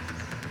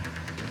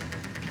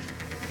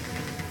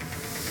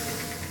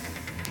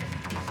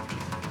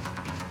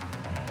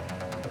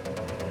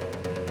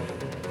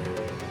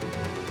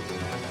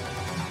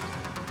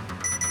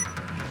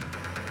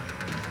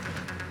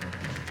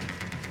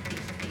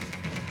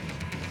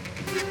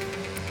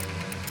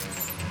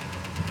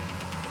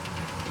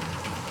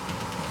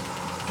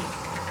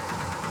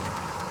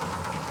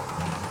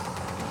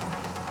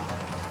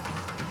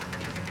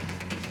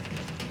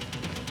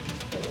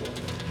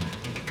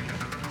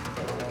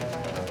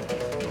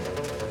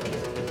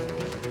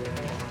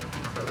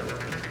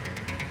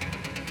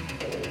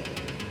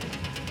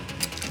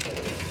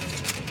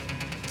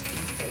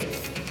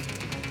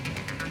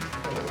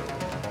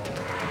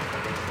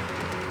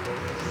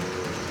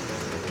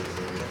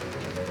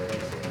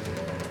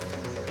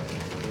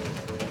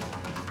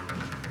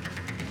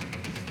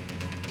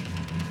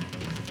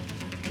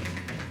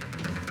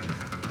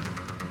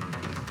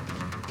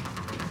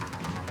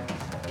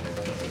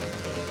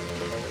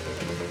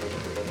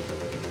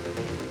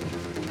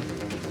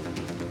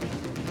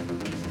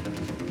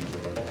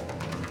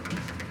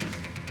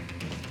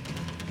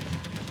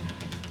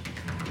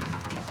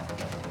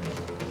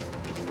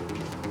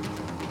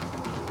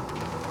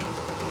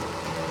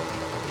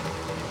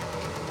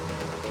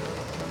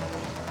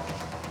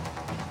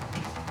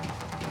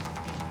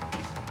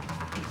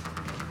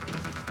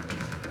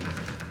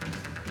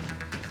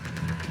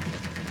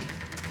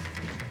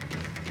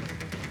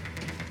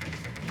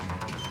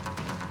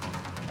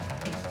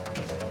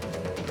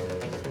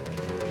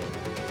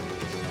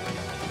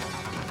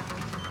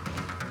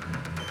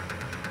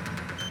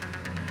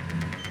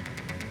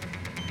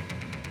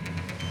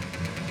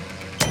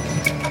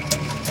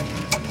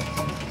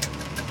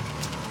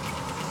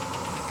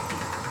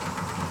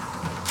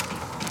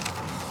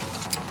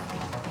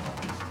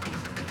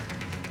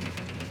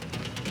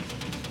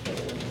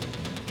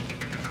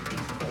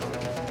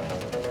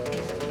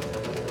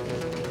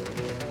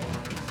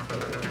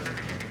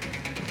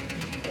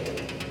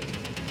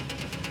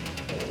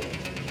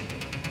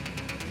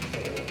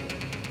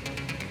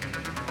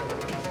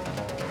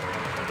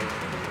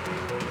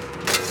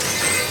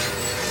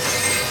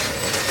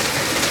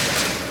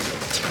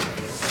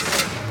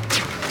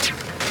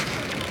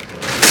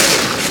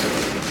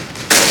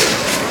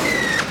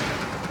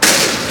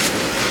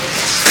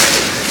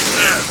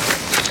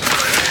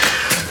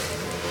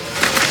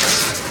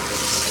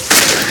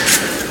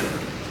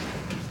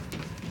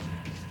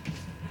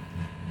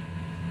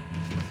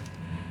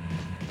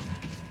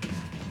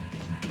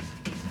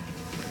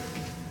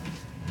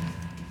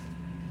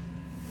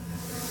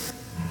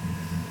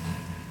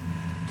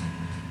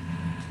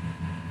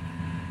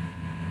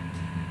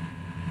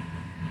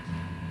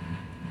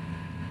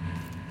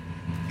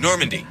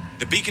 Normandy,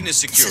 the beacon is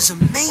secure. This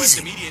is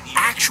amazing.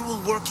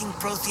 Actual working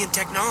Prothean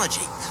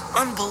technology.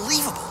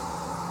 Unbelievable.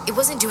 It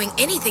wasn't doing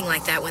anything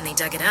like that when they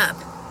dug it up.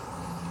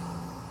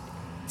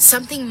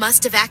 Something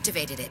must have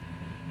activated it.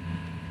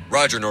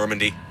 Roger,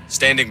 Normandy.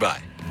 Standing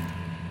by.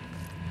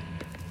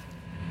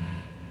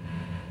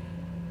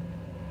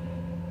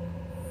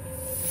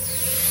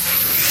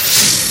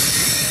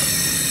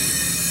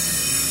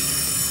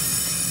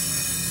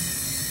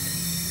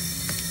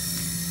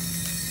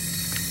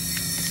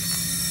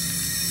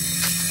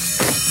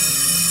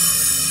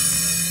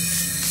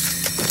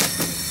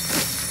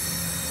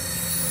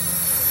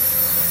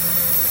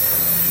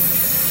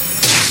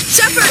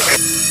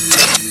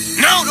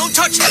 No, don't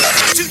touch it!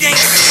 It's too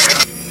dangerous!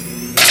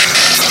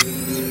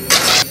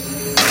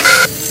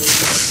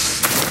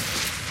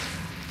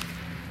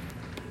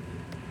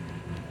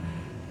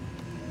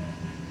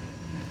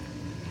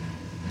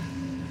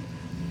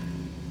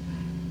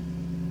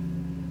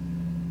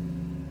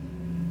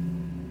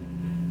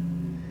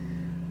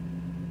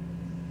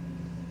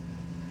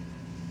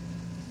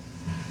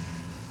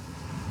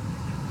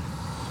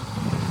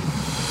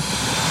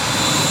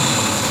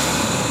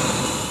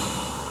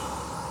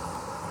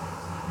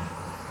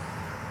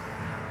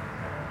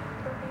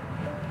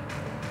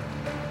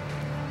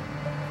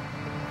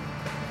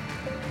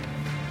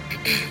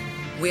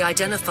 We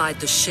identified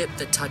the ship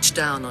that touched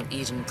down on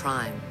Eden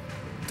Prime.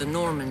 The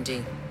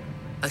Normandy,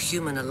 a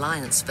human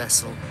alliance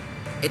vessel.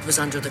 It was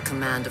under the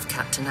command of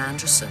Captain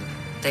Anderson.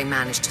 They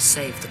managed to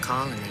save the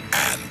colony.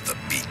 And the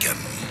beacon.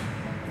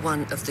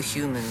 One of the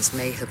humans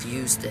may have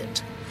used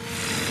it.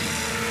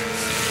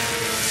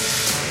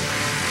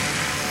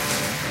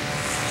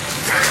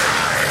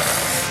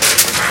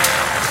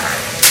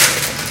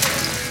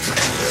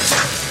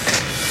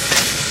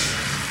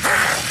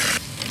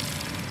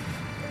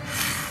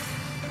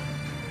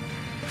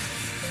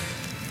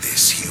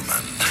 This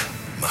human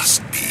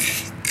must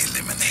be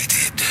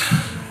eliminated.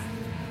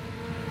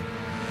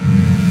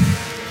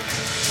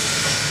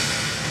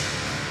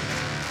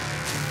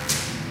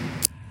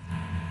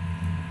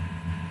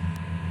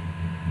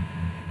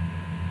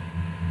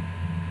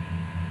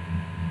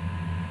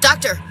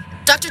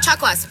 Dr.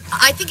 Chakwas,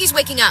 I think he's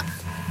waking up.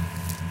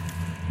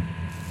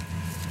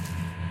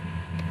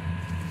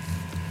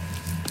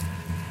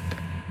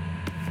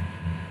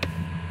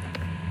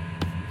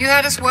 You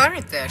had us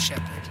worried there,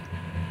 Shepard.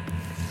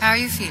 How are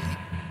you feeling?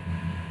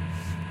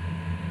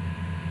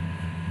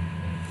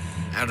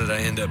 How did I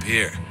end up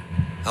here?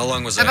 How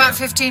long was I About out?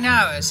 15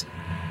 hours.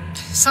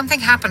 Something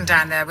happened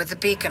down there with the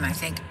beacon, I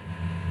think.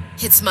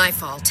 It's my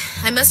fault.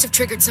 I must have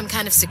triggered some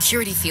kind of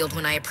security field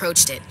when I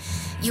approached it.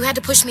 You had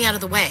to push me out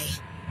of the way.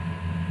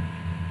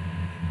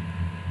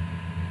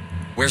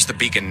 Where's the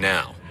beacon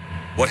now?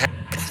 What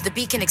happened? The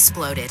beacon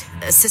exploded.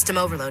 A system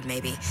overload,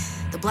 maybe.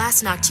 The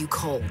blast knocked you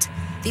cold.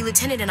 The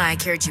lieutenant and I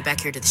carried you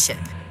back here to the ship.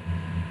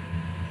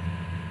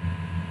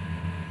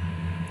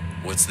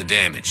 What's the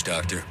damage,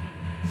 Doctor?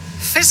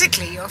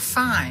 Physically, you're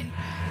fine.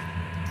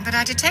 But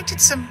I detected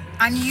some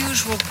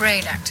unusual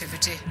brain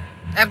activity.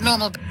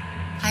 Abnormal.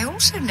 I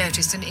also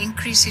noticed an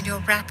increase in your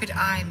rapid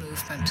eye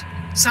movement.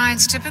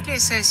 Signs typically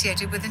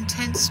associated with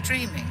intense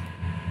dreaming.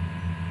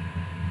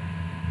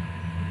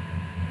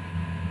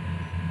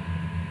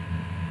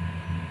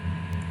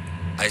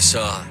 I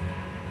saw...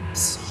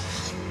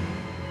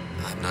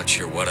 I'm not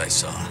sure what I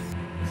saw.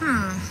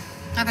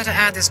 I better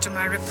add this to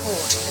my report.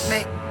 It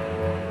may...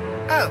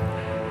 Oh,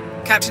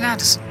 Captain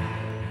Anderson.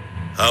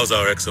 How's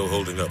our XO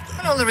holding up, though?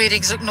 Well, all the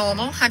readings look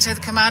normal. I'd say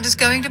the commander's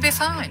going to be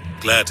fine.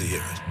 Glad to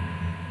hear it.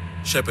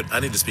 Shepard, I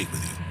need to speak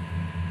with you.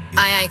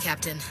 Aye,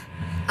 Captain.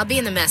 I'll be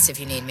in the mess if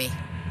you need me.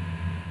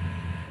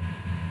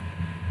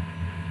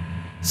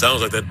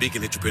 Sounds like that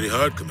beacon hit you pretty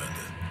hard, Commander.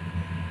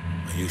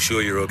 Are you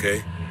sure you're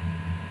okay?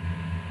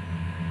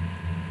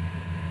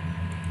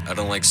 I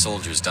don't like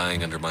soldiers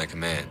dying under my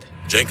command.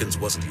 Jenkins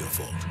wasn't your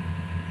fault.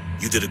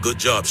 You did a good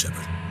job,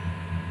 Shepard.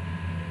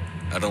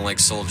 I don't like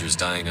soldiers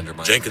dying under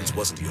my Jenkins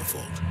wasn't your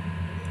fault.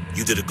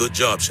 You did a good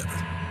job,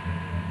 Shepard.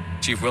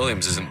 Chief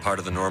Williams isn't part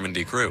of the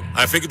Normandy crew.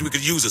 I figured we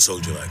could use a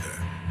soldier like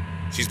her.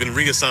 She's been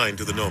reassigned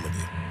to the Normandy.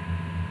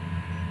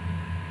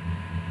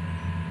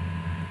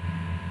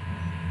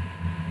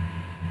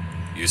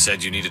 You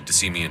said you needed to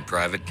see me in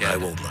private,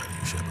 Captain? I won't lie to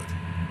you, Shepard.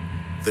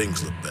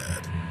 Things look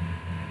bad.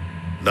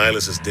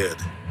 Nihilus is dead.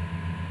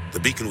 The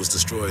beacon was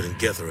destroyed and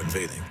Geth are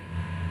invading.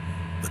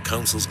 The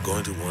Council's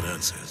going to want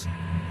answers.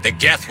 The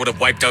Geth would have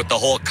wiped out the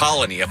whole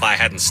colony if I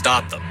hadn't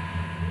stopped them.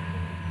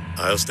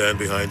 I'll stand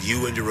behind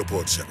you and your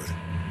report, Shepard.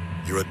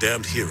 You're a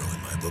damned hero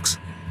in my books.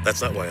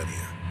 That's not why I'm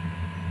here.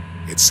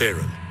 It's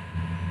Saren,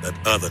 that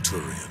other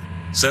Turian.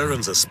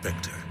 Saren's a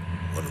Spectre,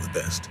 one of the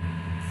best,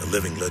 a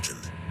living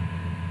legend.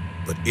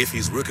 But if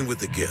he's working with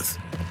the Geth,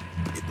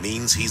 it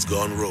means he's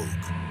gone rogue.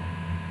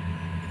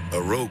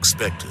 A rogue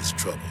Spectre's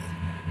trouble.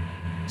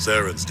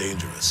 Saren's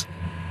dangerous,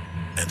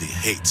 and he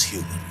hates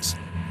humans.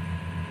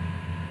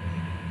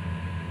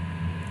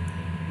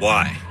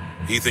 Why?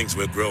 He thinks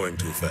we're growing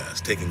too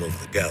fast, taking over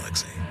the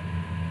galaxy.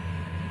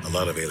 A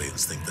lot of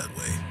aliens think that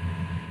way.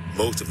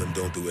 Most of them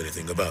don't do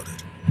anything about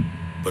it.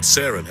 But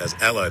Saren has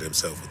allied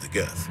himself with the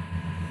Geth.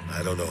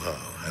 I don't know how,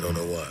 I don't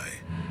know why.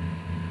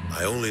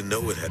 I only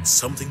know it had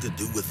something to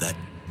do with that.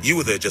 You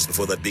were there just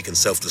before that beacon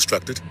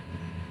self-destructed.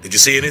 Did you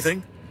see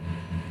anything?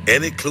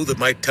 Any clue that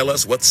might tell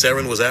us what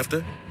Saren was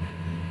after?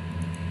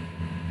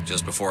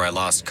 Just before I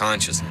lost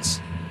consciousness,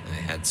 I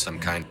had some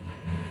kind...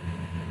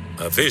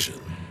 A vision?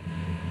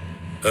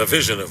 A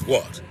vision of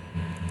what?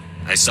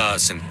 I saw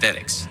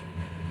synthetics.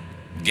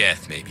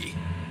 Geth, maybe.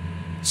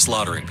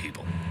 Slaughtering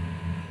people.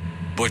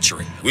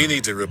 Butchering them. We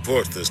need to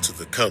report this to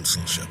the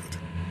Council, Shepard.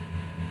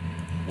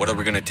 What are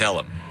we gonna tell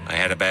them? I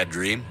had a bad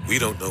dream? We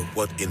don't know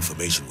what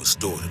information was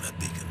stored in that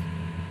beacon.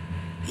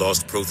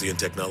 Lost Prothean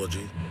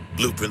technology,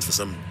 blueprints for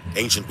some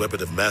ancient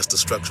weapon of mass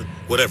destruction,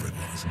 whatever it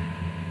was.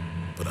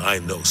 But I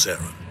know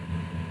Saren.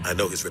 I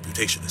know his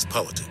reputation is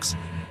politics.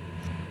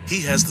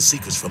 He has the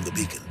secrets from the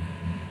beacon.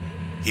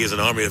 He has an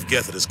army of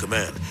Geth at his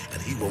command,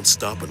 and he won't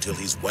stop until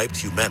he's wiped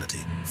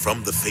humanity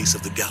from the face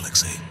of the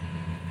galaxy.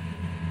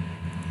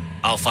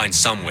 I'll find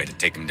some way to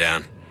take him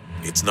down.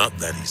 It's not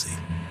that easy.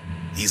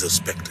 He's a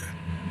Spectre.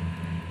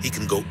 He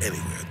can go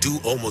anywhere, do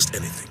almost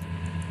anything.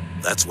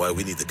 That's why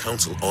we need the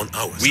Council on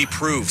our side. We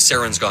prove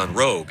Saren's gone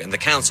rogue, and the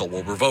Council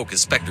will revoke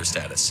his Spectre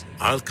status.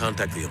 I'll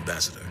contact the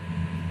Ambassador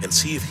and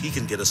see if he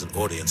can get us an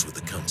audience with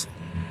the Council.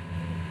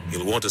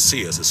 He'll want to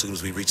see us as soon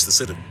as we reach the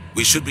city.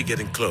 We should be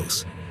getting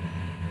close.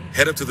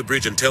 Head up to the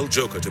bridge and tell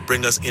Joker to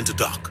bring us into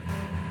dock.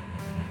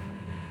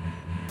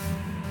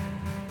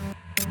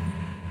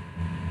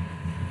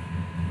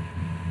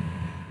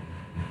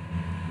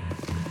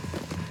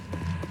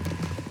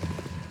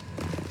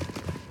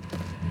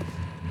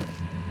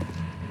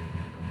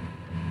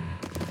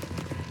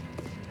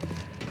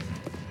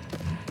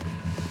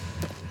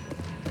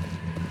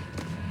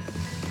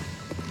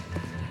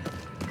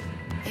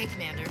 Hey,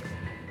 Commander.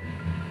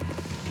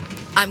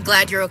 I'm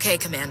glad you're okay,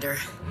 Commander.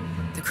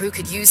 The crew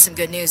could use some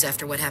good news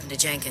after what happened to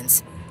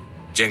Jenkins.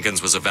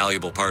 Jenkins was a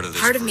valuable part of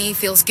this. Part of me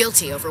feels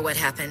guilty over what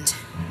happened.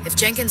 If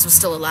Jenkins was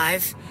still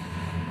alive,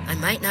 I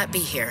might not be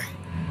here.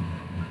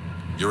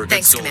 You're a good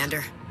Thanks, soldier.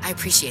 Commander. I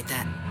appreciate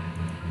that.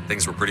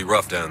 Things were pretty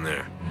rough down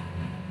there.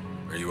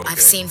 Are you okay?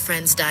 I've seen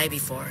friends die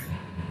before.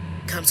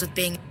 Comes with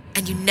being...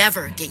 And you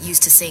never get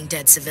used to seeing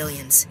dead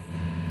civilians.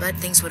 But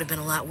things would have been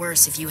a lot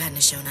worse if you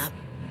hadn't shown up.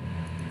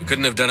 We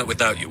couldn't have done it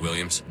without you,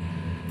 Williams.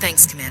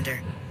 Thanks,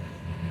 Commander.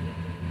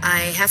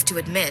 I have to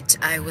admit,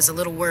 I was a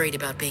little worried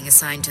about being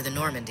assigned to the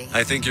Normandy.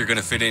 I think you're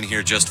gonna fit in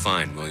here just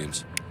fine,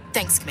 Williams.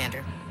 Thanks,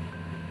 Commander.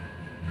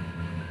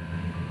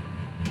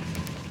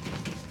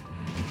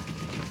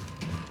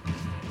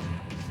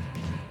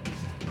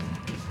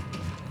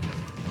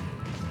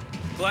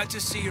 Glad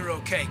to see you're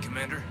okay,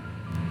 Commander.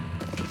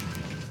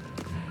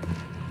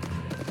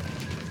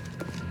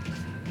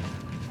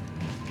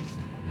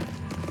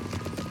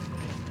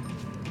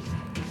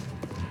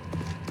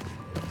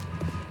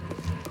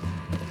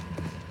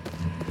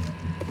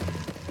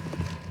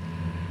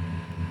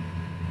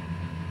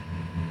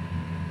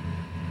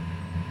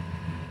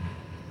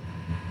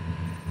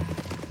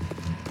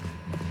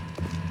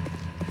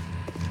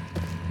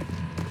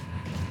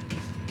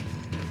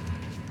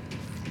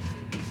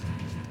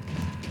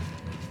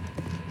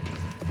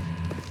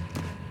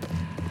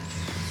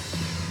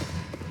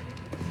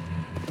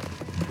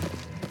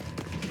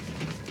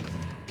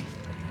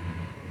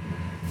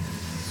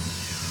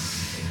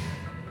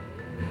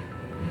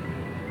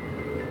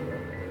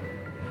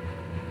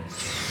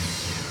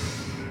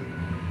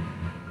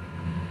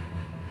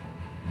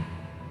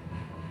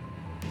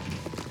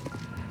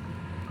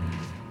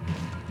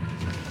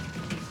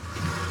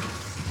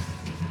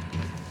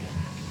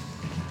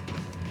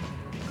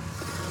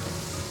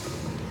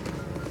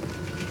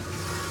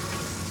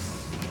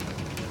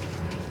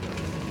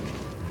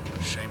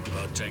 Shame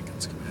about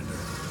Jenkins, Commander.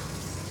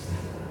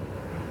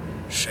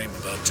 Shame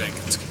about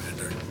Jenkins,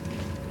 Commander.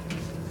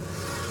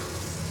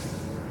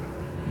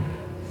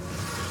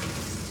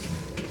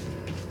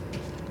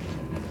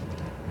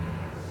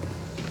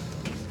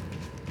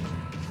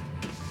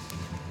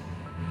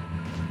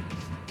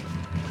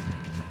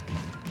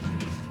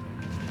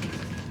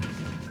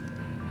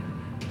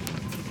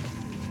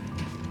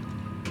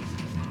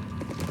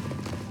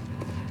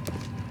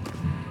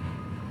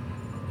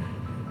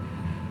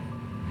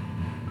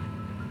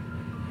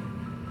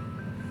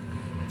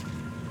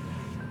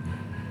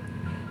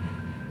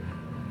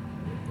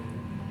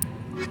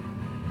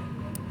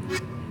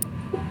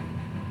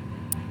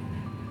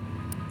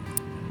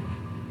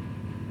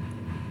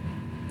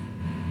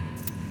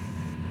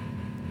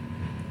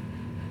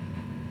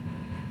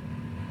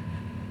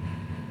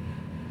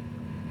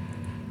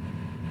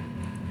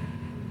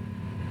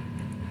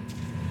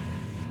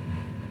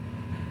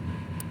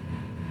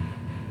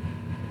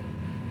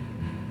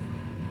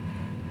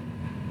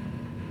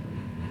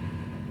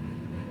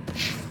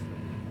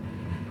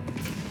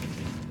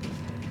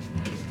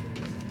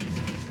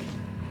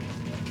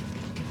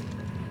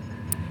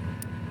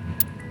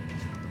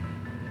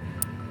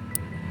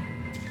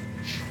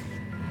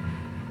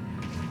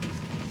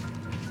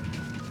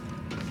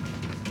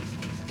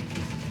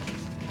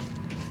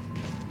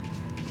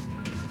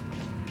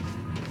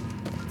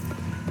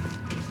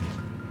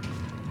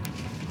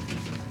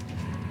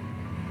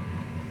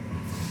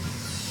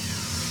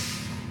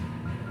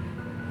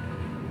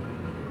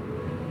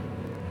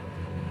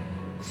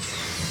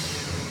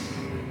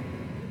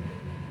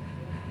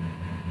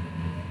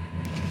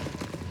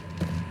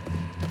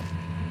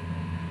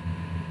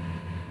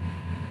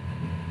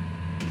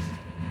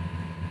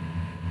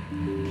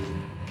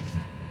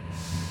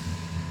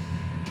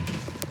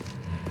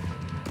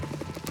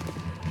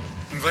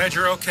 glad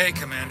you're okay,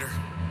 Commander.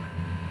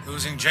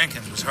 Losing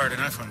Jenkins was hard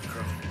enough on the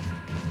crew.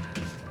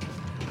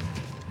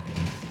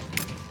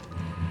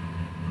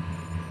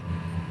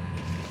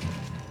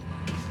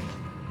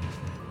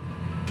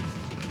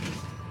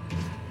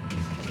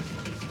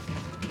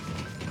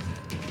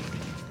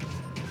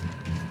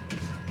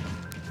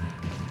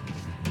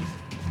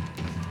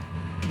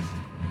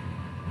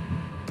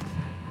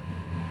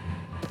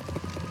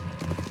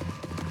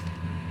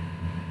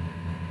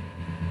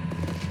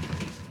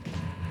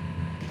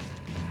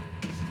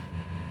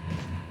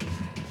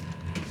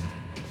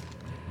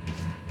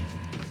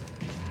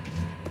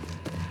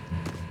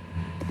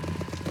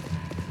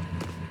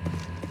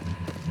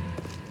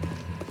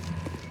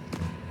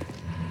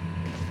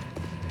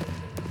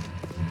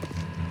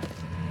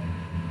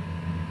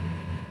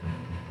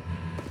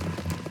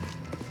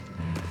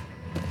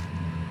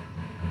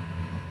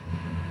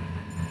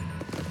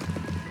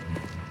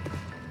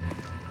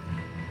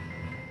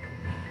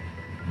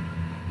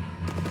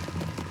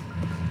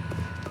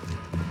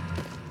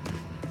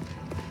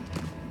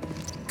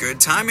 Good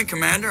timing,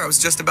 Commander. I was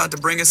just about to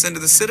bring us into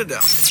the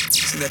Citadel.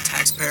 See that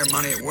taxpayer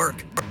money at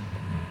work.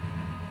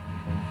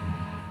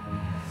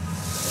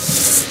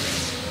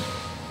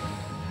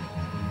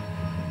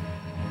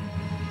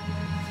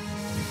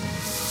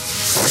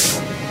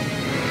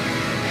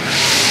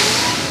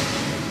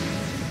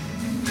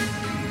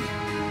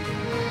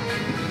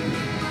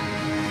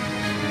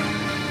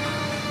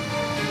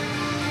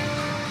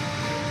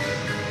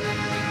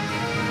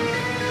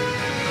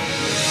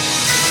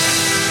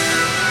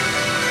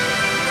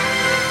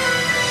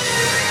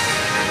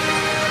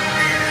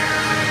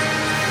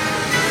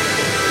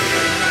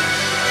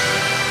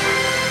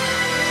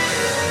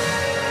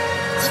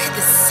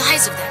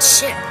 Of that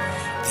ship.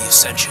 The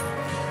Ascension,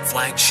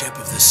 flagship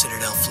of the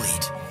Citadel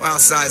fleet. Well,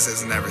 size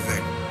isn't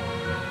everything.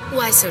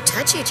 Why so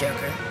touchy,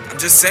 Joker? I'm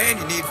just saying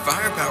you need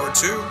firepower,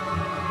 too.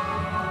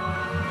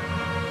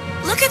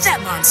 Look at that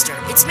monster.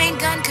 Its main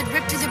gun could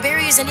rip through the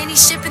barriers in any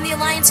ship in the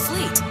Alliance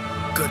fleet.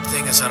 Good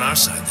thing it's on our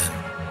side,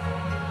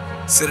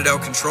 then. Citadel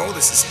Control,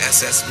 this is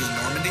SSV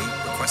Normandy,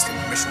 requesting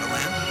permission to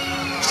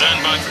land.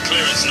 Stand by for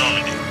clearance,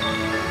 Normandy.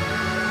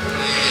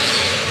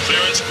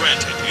 Clearance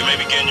granted. You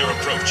may begin your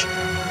approach.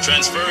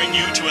 Transferring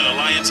you to an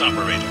Alliance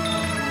operator.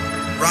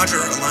 Roger,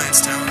 Alliance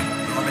Tower.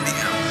 Normandy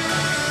out.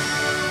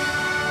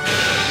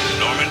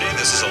 Normandy,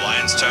 this is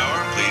Alliance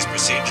Tower. Please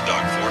proceed to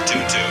Dock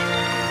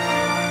 422.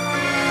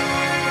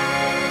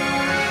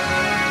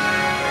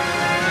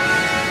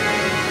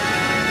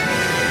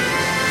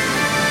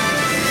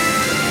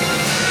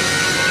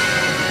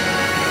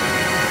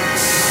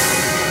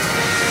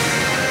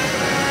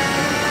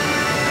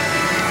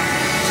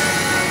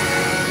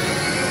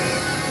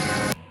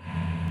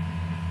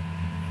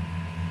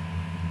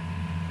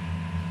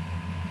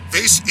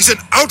 This is an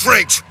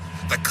outrage!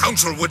 The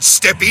Council would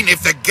step in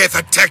if the Geth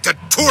attacked a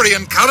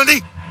Turian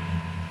colony?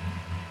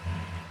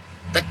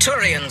 The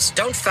Turians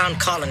don't found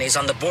colonies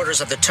on the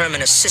borders of the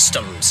Terminus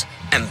systems,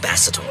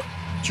 Ambassador.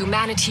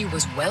 Humanity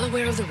was well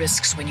aware of the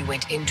risks when you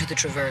went into the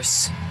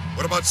Traverse.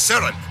 What about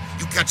Saren?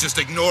 You can't just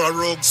ignore a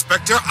rogue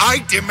Spectre.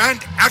 I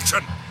demand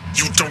action!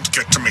 You don't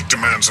get to make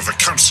demands of the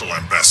Council,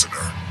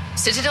 Ambassador.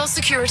 Citadel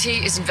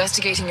Security is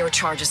investigating your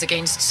charges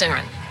against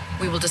Saren.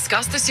 We will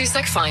discuss the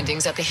CSEC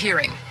findings at the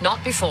hearing,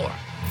 not before.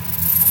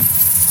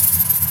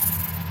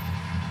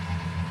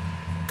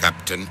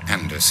 Captain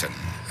Anderson,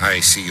 I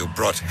see you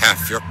brought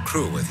half your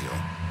crew with you.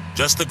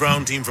 Just the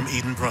ground team from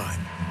Eden Prime,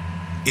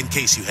 in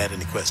case you had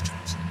any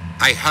questions.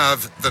 I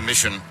have the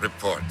mission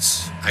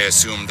reports. I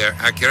assume they're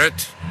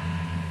accurate?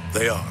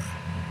 They are.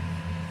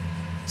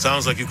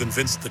 Sounds like you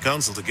convinced the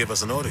Council to give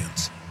us an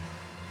audience.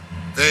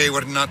 They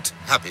were not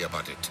happy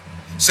about it.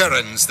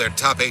 Saren's their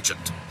top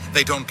agent.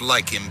 They don't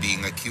like him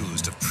being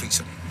accused of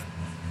treason.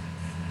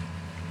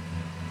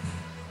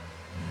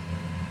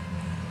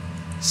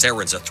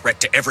 Saren's a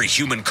threat to every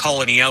human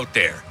colony out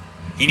there.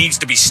 He needs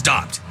to be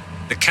stopped.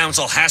 The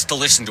Council has to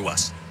listen to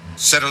us.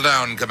 Settle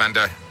down,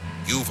 Commander.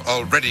 You've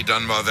already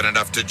done more than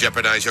enough to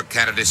jeopardize your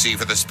candidacy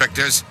for the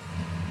Spectres.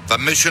 The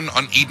mission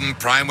on Eden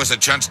Prime was a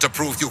chance to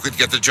prove you could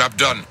get the job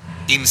done.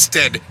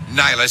 Instead,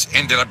 Nihilus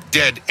ended up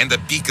dead and the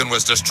beacon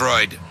was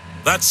destroyed.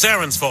 That's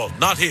Saren's fault,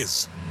 not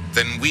his.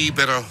 Then we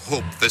better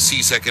hope the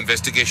CSEC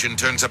investigation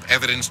turns up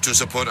evidence to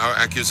support our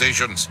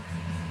accusations.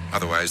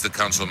 Otherwise, the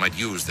Council might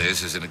use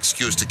this as an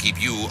excuse to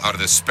keep you out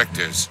of the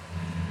Spectres.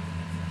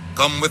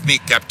 Come with me,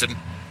 Captain.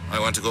 I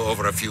want to go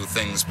over a few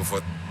things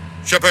before...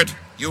 Shepard,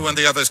 you and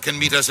the others can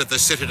meet us at the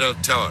Citadel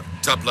Tower,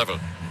 top level.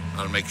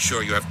 I'll make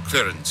sure you have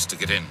clearance to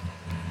get in.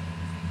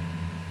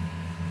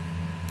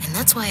 And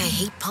that's why I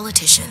hate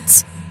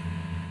politicians.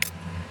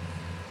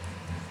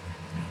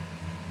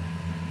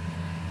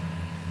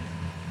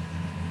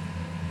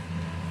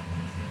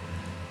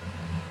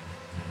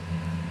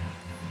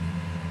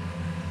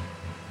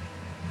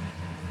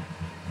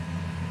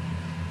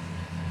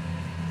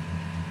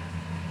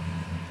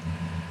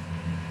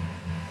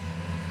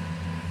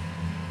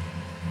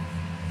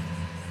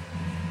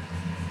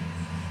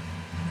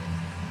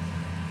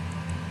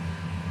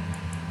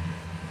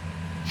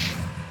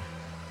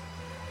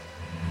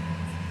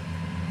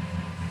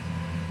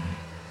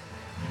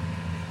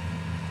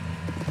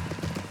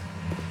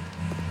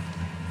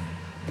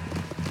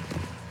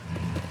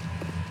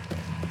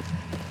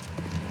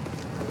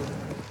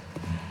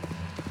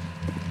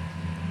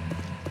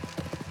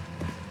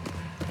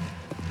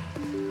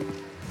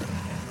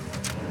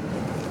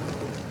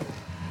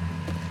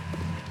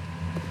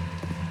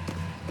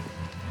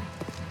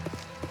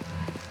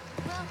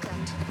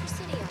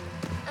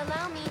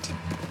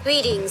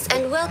 Greetings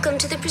and welcome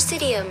to the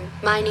Presidium.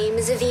 My name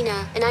is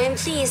Avina, and I am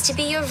pleased to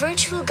be your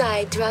virtual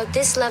guide throughout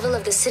this level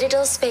of the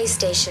Citadel space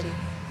station.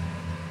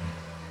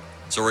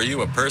 So are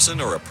you a person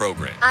or a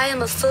program? I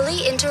am a fully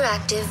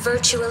interactive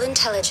virtual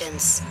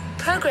intelligence,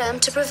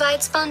 programmed to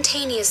provide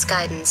spontaneous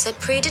guidance at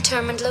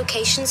predetermined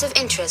locations of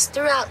interest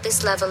throughout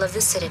this level of the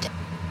Citadel.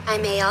 I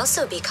may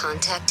also be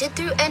contacted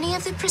through any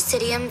of the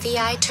Presidium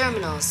VI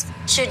terminals,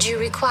 should you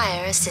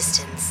require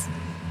assistance.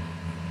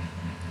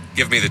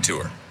 Give me the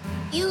tour.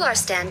 You are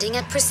standing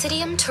at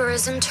Presidium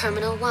Tourism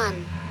Terminal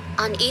 1.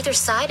 On either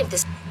side of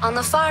this, on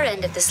the far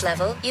end of this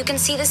level, you can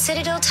see the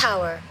Citadel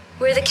Tower,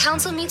 where the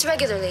Council meets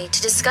regularly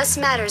to discuss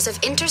matters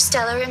of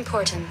interstellar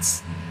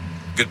importance.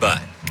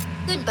 Goodbye.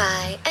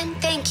 Goodbye, and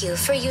thank you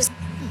for using...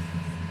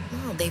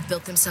 Well, they've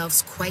built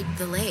themselves quite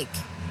the lake.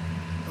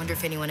 Wonder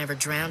if anyone ever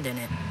drowned in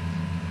it.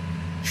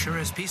 Sure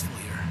is peaceful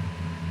here.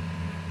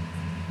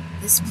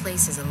 This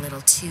place is a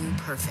little too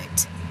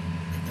perfect.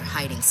 Like they're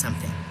hiding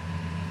something.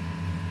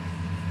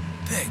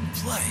 Big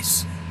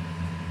place.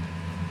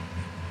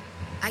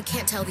 I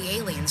can't tell the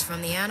aliens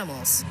from the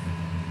animals.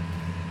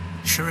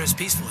 Sure is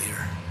peaceful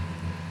here.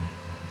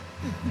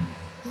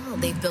 Well,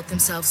 they've built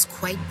themselves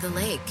quite the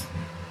lake.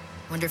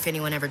 Wonder if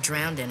anyone ever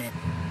drowned in it.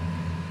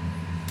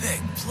 Big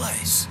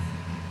place.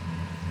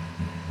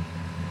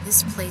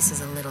 This place is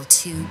a little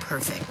too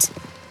perfect.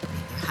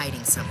 Like they're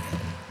hiding something.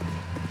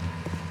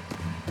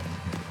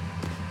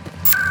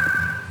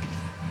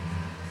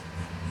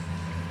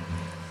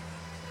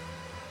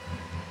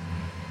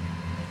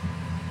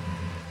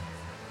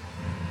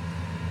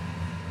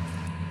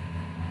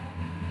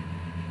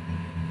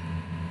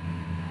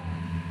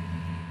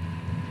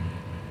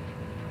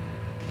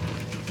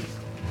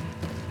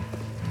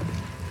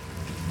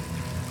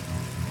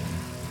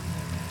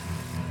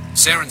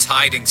 Saren's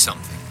hiding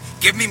something.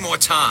 Give me more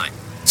time.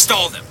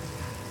 Stall them.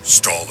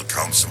 Stall the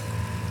Council?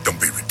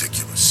 Don't be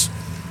ridiculous.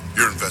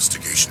 Your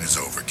investigation is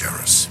over,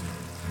 Garrus.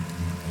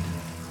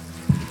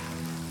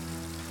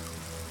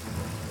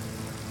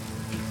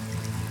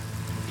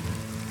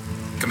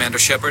 Commander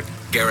Shepard,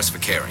 Garrus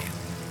Vicarian.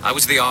 I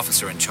was the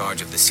officer in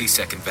charge of the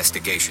CSEC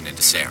investigation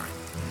into Saren.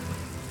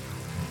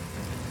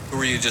 Who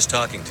were you just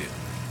talking to?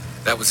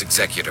 That was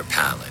Executor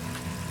Palin,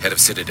 head of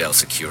Citadel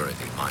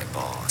Security, my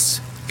boss.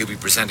 He'll be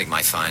presenting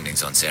my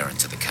findings on Saren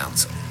to the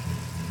Council.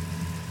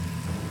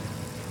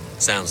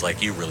 Sounds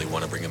like you really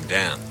want to bring him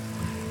down.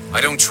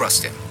 I don't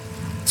trust him.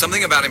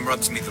 Something about him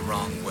rubs me the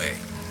wrong way.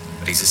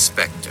 But he's a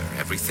Spectre.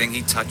 Everything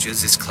he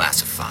touches is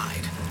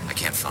classified. I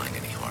can't find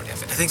any hard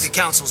evidence. I think the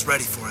Council's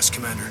ready for us,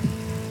 Commander.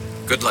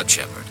 Good luck,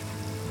 Shepard.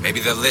 Maybe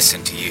they'll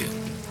listen to you.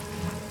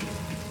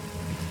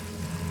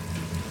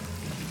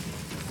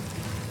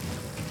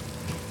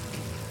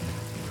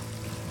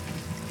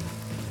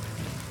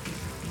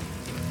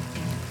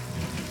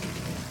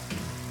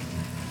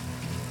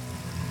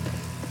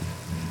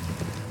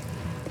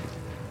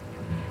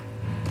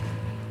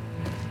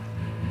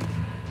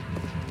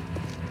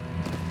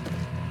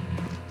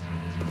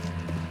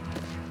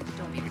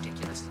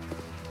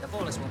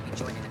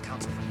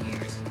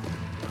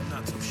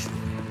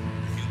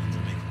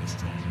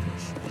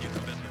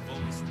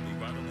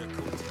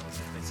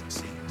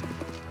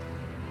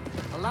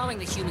 Allowing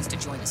the humans to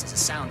join us is a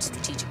sound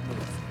strategic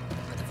move.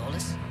 But the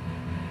Volus?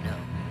 No.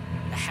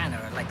 The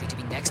Hanar are likely to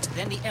be next,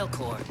 then the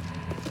Elcor.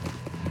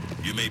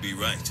 You may be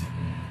right.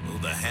 Though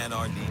the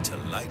Hanar need to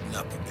lighten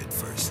up a bit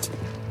first.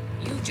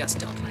 You just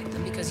don't like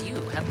them because you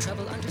have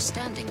trouble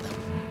understanding them.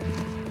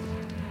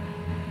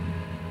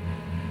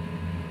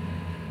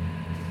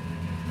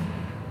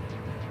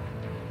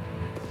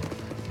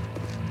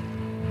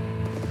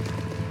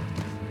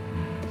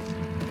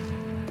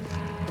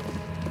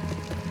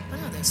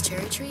 Wow, those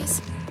cherry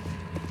trees?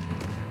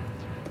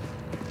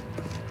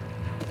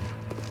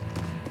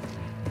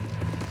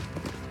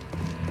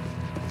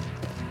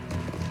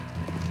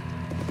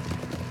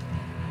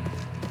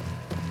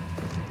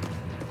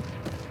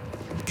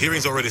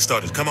 Hearing's already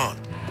started. Come on.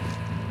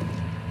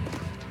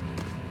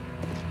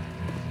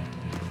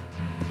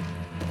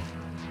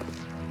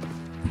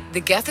 The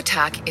Geth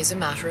attack is a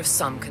matter of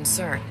some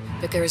concern,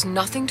 but there is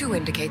nothing to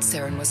indicate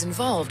Saren was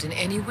involved in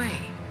any way.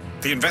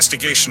 The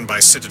investigation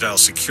by Citadel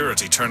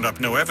Security turned up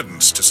no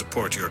evidence to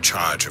support your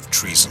charge of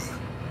treason.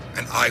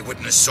 An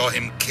eyewitness saw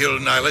him kill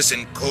Nihilus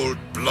in cold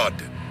blood.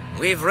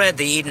 We've read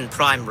the Eden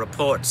Prime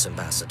reports,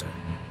 Ambassador.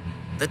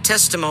 The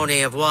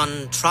testimony of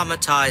one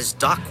traumatized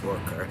dock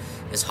worker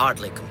is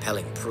hardly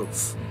compelling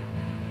proof.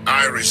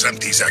 I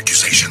resent these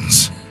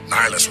accusations.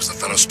 Nihilus was a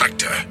fellow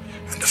Spectre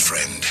and a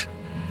friend.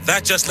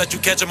 That just let you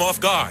catch him off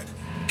guard.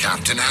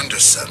 Captain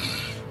Anderson,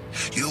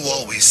 you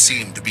always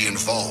seem to be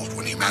involved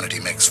when humanity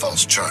makes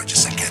false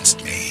charges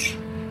against me.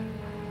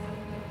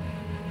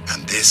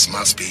 And this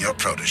must be your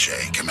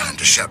protege,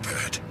 Commander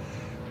Shepard,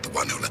 the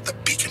one who let the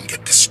beacon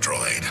get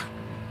destroyed.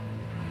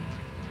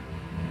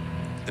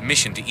 The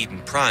mission to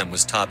Eden Prime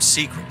was top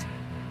secret.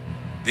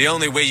 The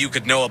only way you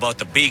could know about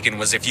the beacon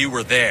was if you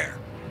were there.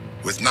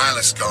 With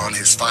Nihilus gone,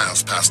 his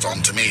files passed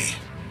on to me.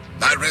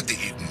 I read the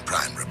Eden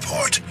Prime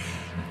report.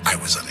 I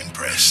was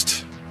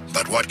unimpressed.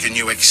 But what can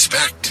you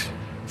expect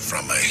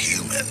from a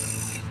human.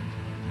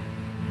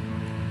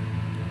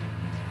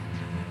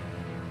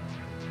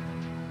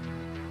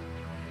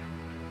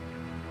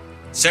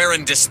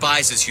 Saren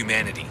despises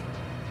humanity.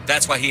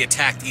 That's why he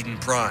attacked Eden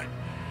Prime.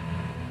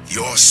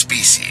 Your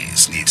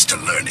species needs to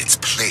learn its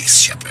place,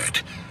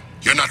 Shepard.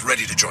 You're not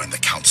ready to join the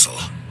Council.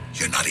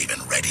 You're not even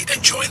ready to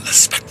join the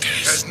Spectres.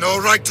 He has no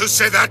right to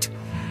say that.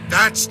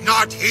 That's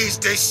not his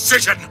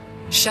decision.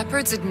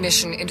 Shepard's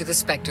admission into the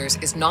Spectres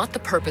is not the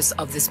purpose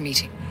of this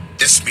meeting.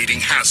 This meeting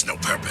has no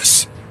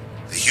purpose.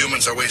 The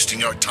humans are wasting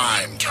your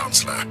time,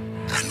 Counselor,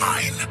 and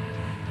mine.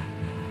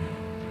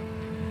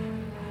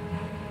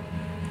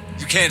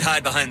 You can't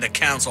hide behind the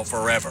Council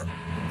forever.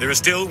 There is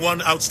still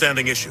one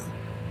outstanding issue.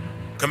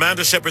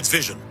 Commander Shepard's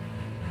vision.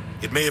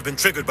 It may have been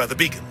triggered by the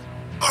beacon.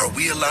 Are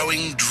we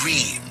allowing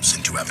dreams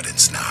into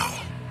evidence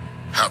now?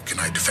 How can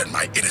I defend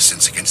my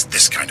innocence against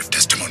this kind of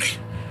testimony?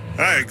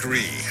 I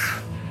agree.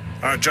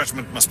 Our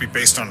judgment must be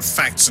based on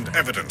facts and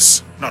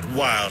evidence, not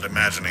wild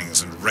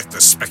imaginings and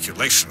reckless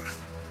speculation.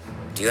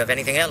 Do you have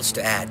anything else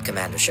to add,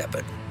 Commander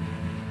Shepard?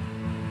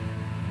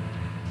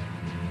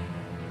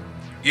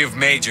 You've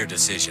made your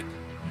decision.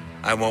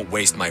 I won't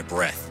waste my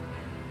breath.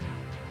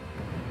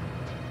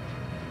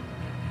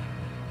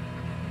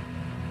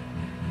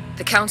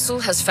 The Council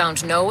has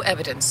found no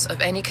evidence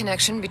of any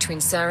connection between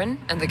Saren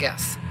and the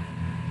Geth.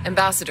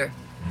 Ambassador,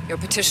 your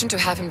petition to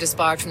have him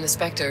disbarred from the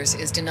Spectres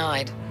is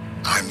denied.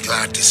 I'm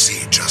glad to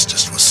see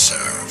justice was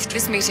served.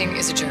 This meeting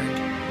is adjourned.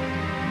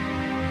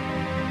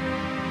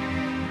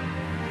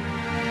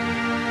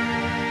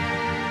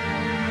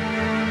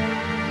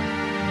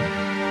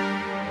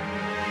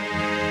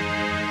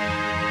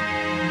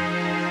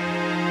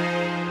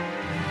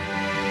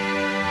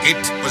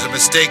 It was a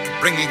mistake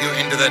bringing you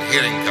into that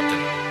hearing,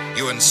 Captain.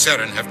 You and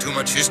Saren have too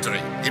much history.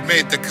 It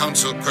made the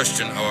Council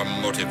question our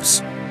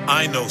motives.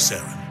 I know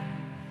Saren.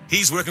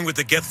 He's working with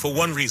the Geth for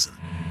one reason.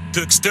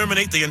 To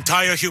exterminate the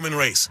entire human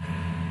race.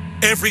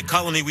 Every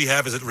colony we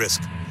have is at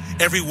risk.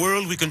 Every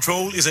world we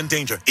control is in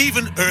danger.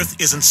 Even Earth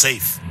isn't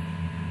safe.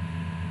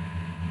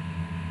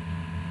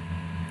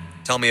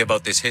 Tell me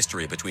about this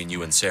history between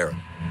you and Saren.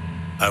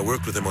 I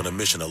worked with him on a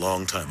mission a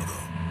long time ago.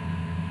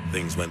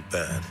 Things went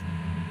bad.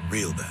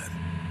 Real bad.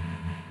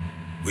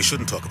 We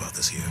shouldn't talk about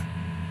this here.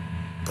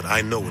 But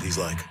I know what he's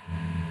like.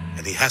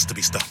 And he has to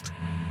be stopped.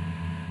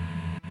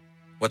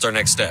 What's our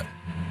next step?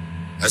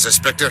 As a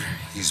Spectre,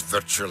 he's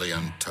virtually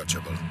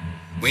untouchable.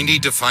 We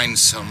need to find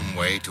some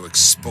way to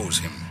expose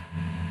him.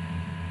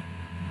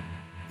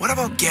 What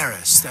about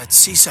Garrus, that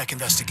CSEC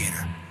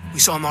investigator?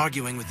 We saw him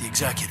arguing with the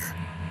Executor.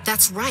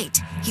 That's right.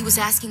 He was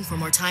asking for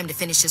more time to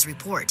finish his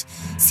report.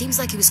 Seems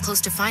like he was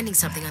close to finding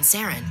something on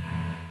Saren.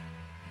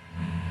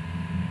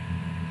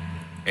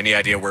 Any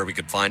idea where we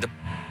could find him?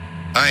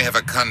 I have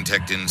a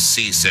contact in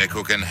CSEC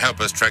who can help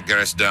us track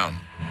Garrus down.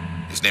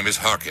 His name is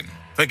Harkin.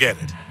 Forget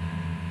it.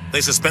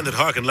 They suspended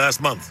Harkin last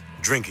month,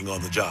 drinking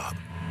on the job.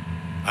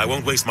 I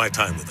won't waste my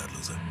time with that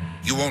loser.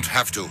 You won't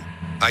have to.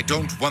 I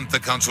don't want the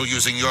Council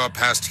using your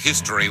past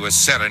history with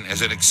Saren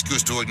as an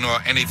excuse to ignore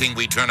anything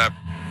we turn up.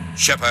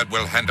 Shepard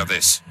will handle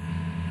this.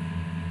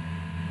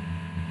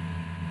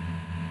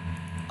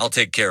 I'll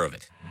take care of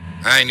it.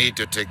 I need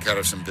to take care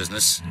of some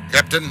business.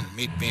 Captain,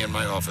 meet me in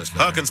my office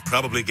later. Harkin's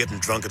probably getting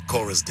drunk at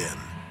Cora's Den.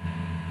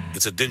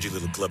 It's a dingy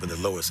little club in the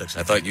lower section.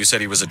 I thought you said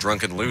he was a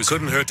drunken loser.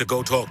 Couldn't hurt to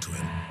go talk to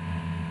him.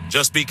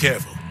 Just be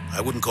careful. I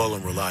wouldn't call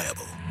him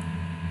reliable.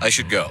 I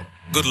should go.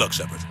 Good luck,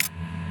 Shepard.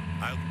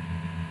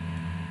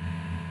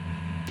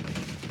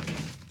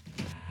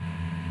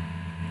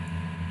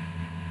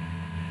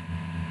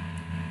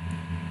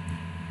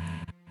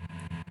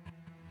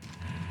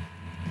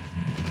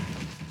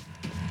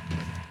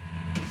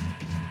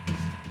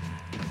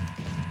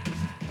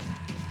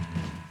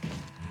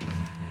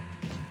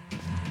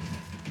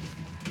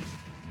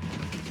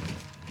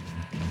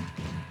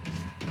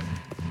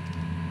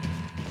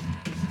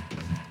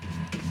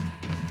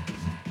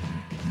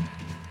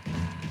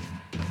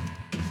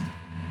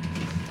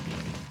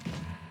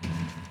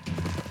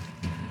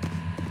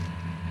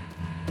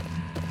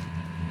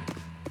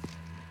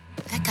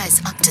 That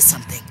guy's up to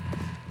something.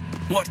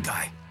 What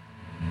guy?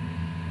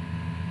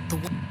 The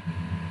one...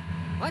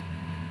 What?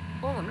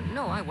 Oh,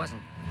 no, I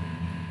wasn't.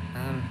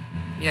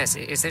 Yes,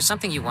 is there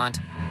something you want?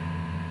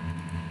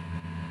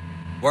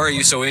 Why are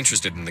you so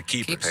interested in the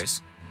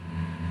Keepers?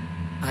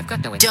 I've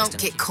got no interest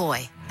Don't get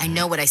coy. I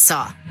know what I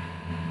saw.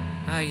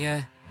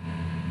 I'm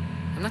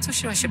not so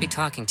sure I should be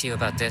talking to you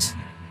about this.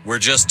 We're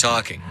just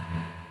talking.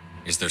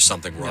 Is there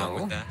something wrong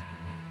No. with that?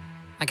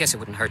 I guess it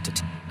wouldn't hurt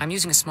to... I'm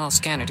using a small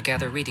scanner to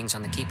gather readings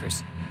on the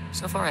Keepers.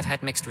 So far, I've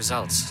had mixed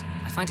results.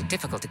 I find it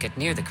difficult to get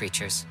near the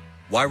creatures.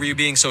 Why were you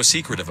being so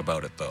secretive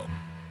about it, though?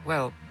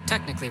 Well,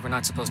 technically, we're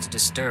not supposed to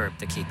disturb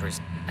the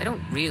Keepers. I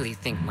don't really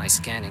think my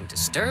scanning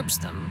disturbs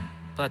them,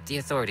 but the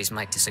authorities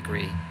might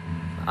disagree.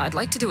 I'd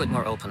like to do it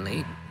more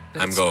openly,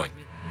 but I'm going.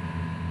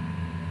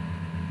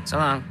 So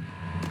long.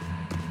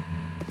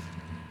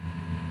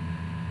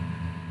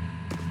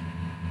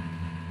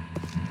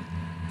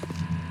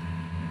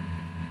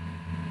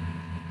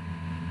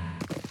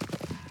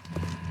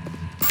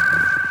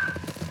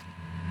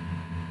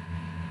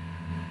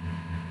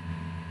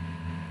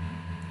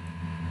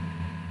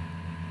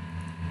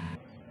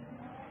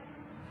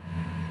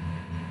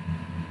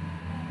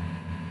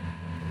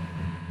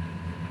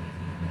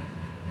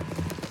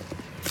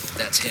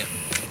 That's him.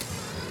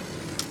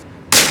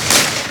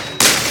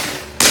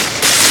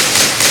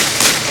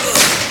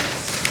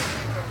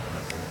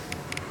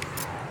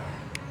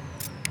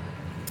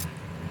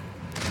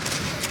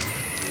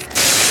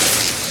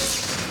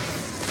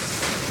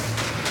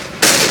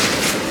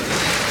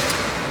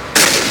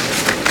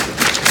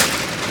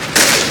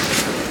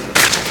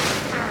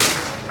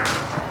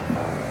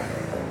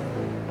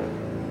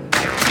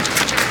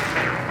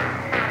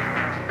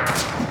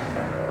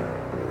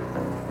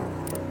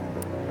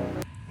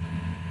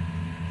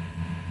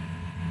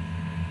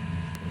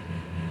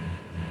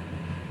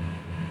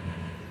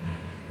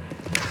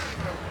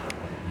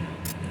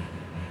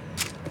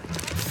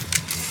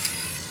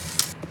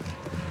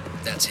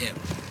 That's him.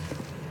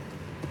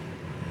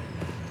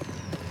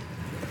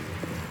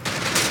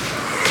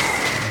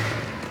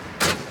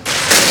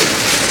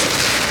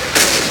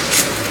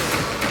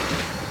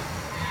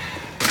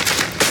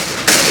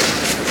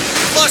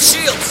 Lost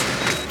shields!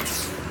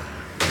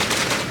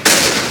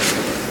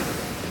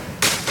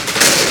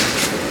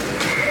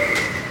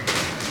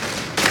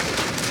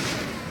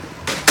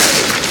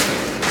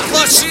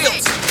 Lost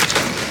shields!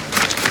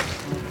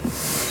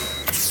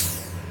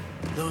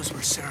 Those were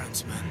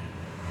Saren's men.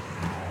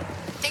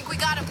 Think we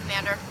got him,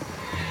 Commander.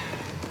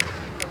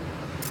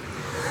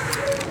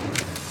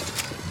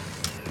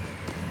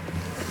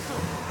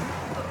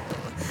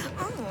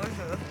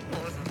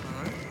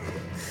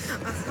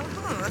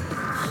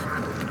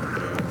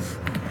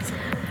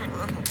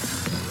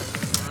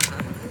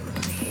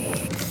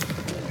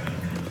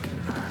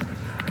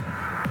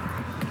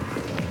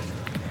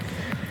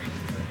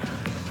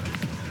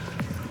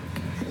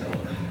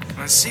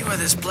 I see why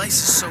this place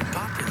is so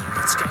popular.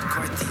 It's got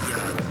quite the,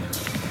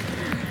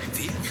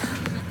 view.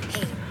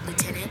 Hey,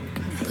 Lieutenant,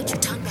 put your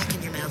tongue back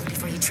in your mouth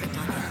before you trip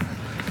on it.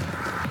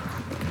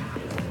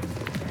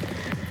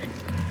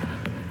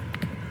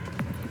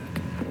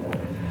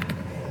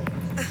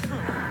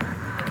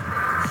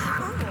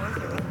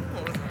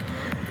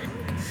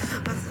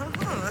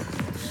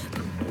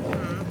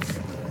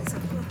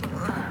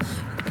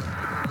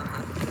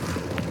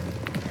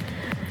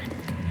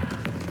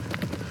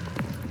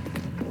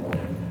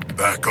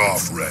 Back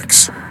off,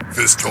 Rex.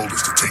 Fist told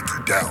us to take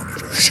you down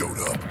if you showed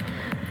up.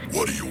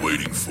 What are you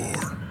waiting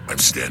for? I'm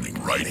standing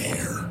right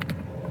here.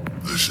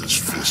 This is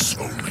Fist's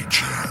only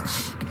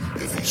chance.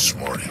 If he's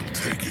smart, he'll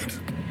take it.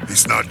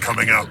 He's not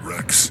coming out,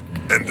 Rex.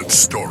 End of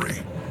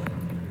story.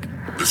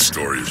 This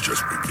story is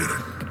just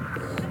beginning.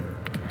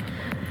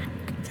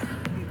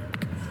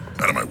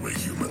 Out of my way,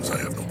 humans. I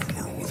have no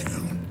quarrel with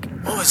you.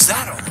 What was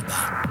that all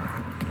about?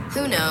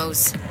 Who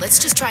knows? Let's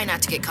just try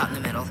not to get caught in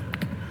the middle.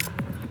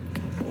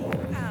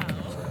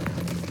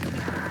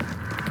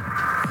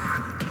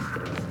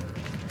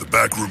 The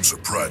back rooms are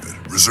private,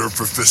 reserved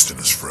for Fist and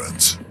his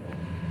friends.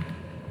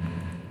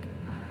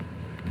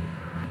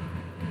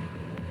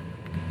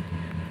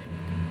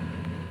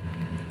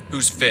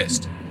 Who's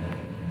Fist?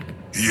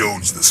 He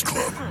owns this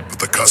club, but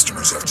the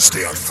customers have to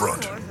stay out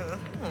front.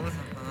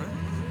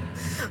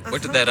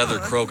 What did that other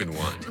Krogan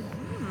want?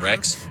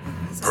 Rex?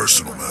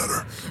 Personal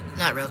matter.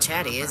 Not real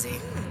chatty, is he?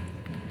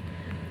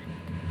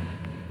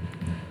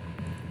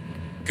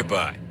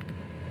 Goodbye.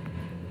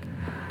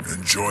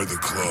 Enjoy the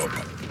club.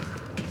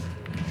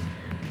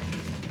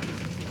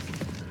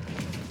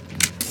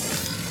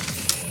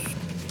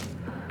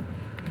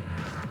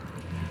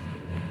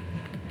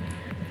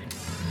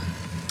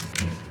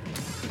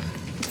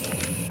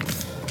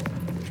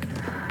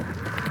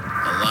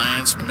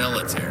 Alliance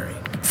military.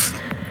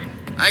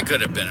 I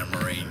could have been a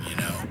Marine, you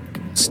know.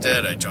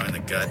 Instead, I joined the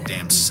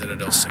goddamn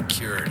Citadel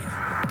security.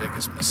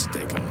 Biggest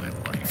mistake of my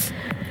life.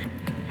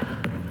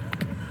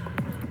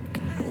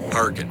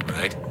 Harkin,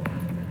 right?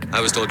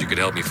 I was told you could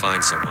help me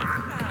find someone.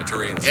 A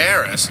Turian.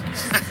 Garrus?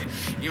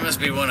 You must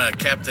be one of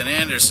Captain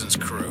Anderson's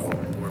crew.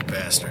 Poor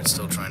bastard,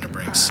 still trying to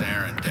bring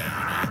Saren down,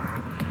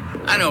 huh?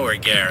 I know where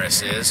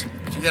Garrus is,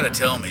 but you gotta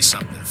tell me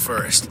something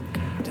first.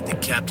 Did the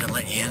captain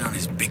let you in on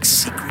his big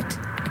secret?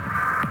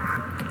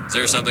 Is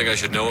there something I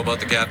should know about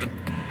the captain?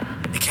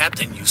 The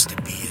captain used to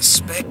be a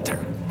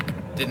Spectre.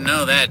 Didn't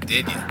know that,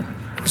 did you?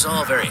 It was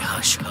all very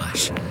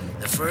hush-hush.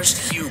 The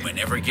first human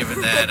ever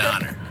given that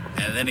honor,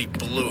 and then he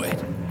blew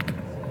it.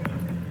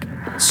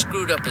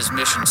 Screwed up his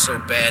mission so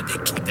bad they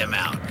kicked him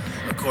out.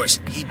 Of course,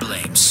 he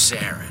blames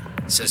Saren.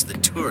 Says the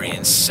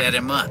Turians set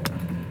him up.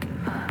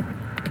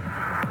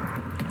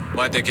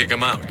 Why'd they kick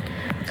him out?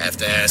 Have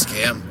to ask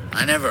him.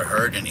 I never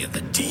heard any of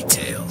the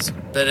details.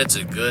 Bet it's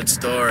a good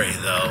story,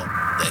 though.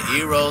 The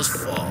heroes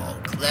fall.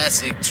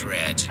 Classic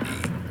tragedy.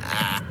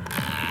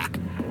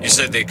 You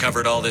said they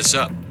covered all this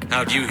up.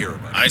 How'd you hear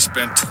about it? I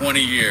spent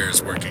 20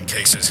 years working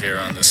cases here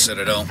on the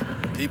Citadel.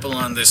 People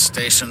on this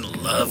station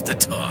love to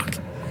talk.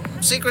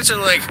 Secrets are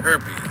like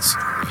herpes.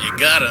 If you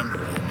got them,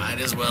 you might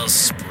as well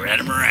spread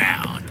them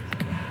around.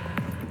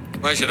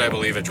 Why should I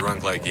believe a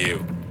drunk like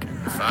you?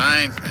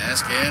 Fine,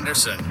 ask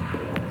Anderson.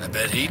 I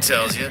bet he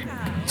tells you.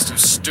 He's too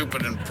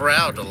stupid and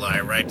proud to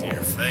lie right to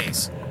your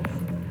face.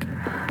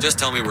 Just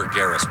tell me where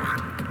Garrus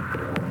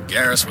went.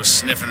 Garrus was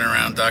sniffing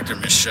around Dr.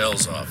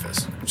 Michelle's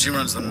office. She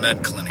runs the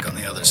med clinic on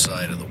the other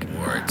side of the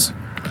wards.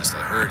 Must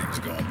have heard he was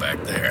going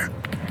back there.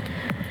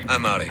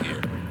 I'm out of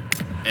here.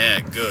 Yeah,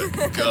 good.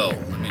 Go.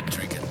 Let me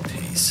drink in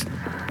peace.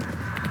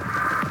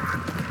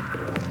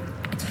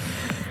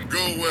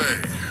 Go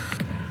away.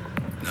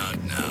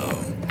 Not now.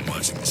 I'm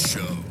watching the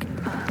show.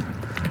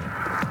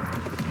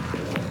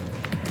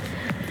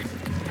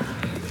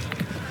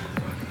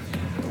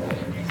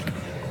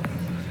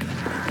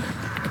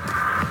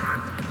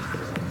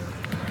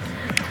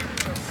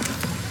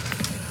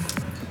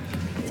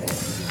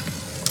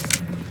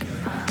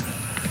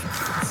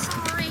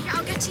 Sorry,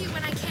 I'll get to you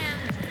when I can.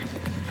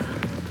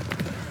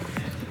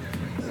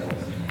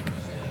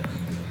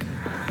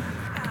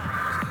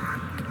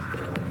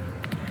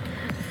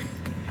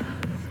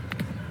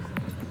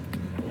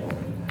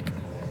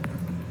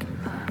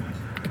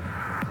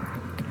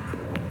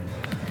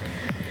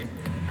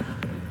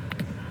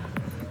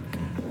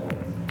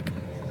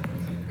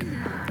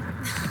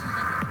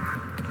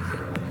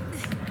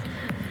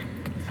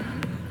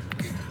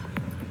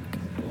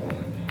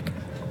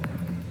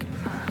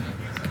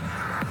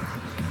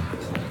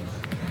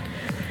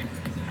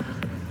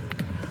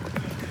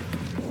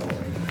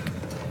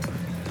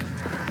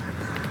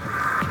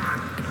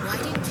 Why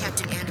didn't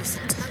Captain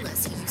Anderson tell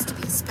us he used to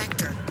be a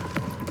Spectre?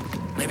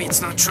 Maybe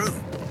it's not true.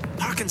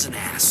 Harkin's an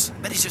ass.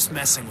 Bet he's just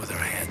messing with our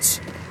heads.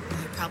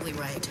 You're probably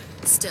right.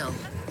 Still,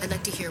 I'd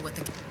like to hear what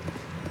the...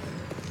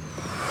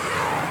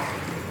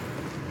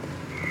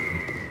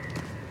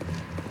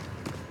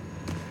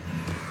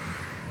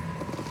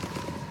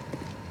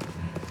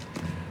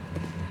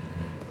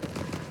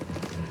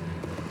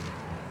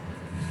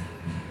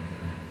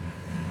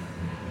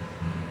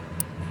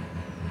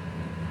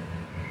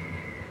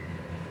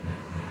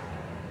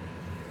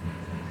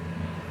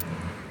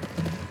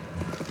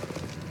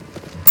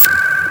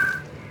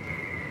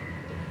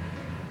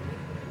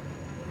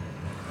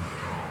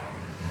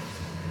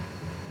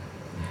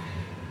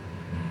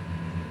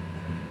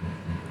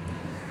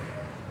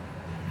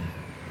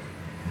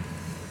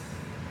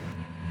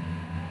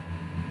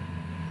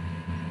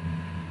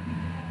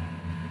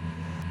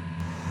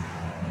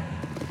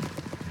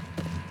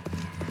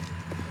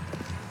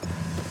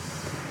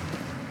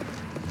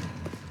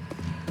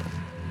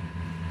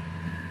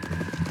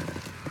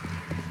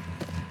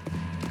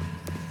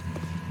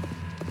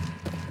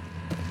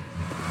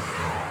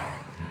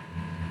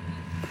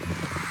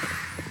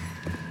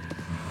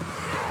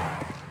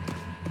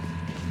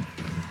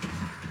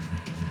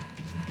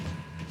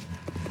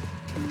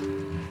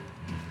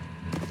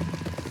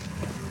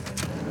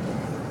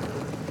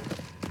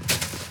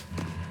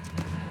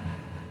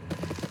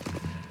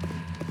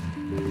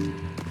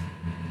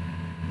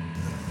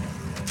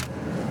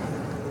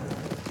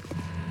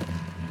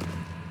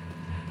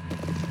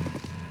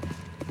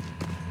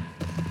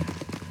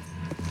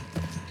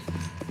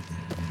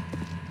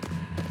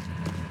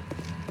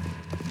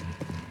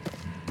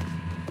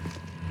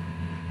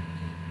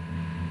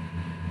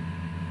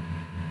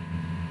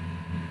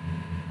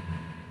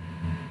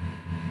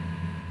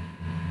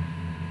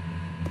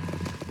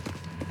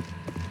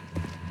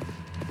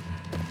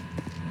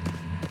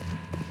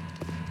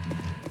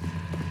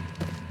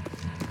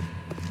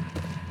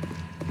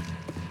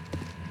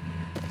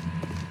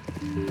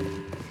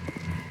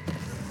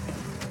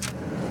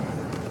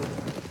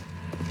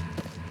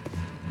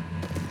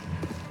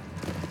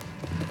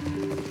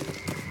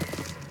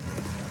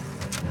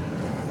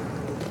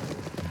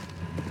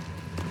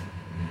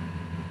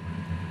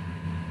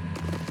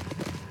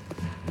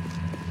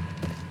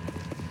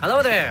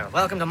 Hello there.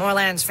 Welcome to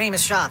Moorland's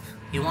famous shop.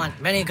 You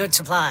want many good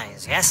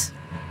supplies, yes?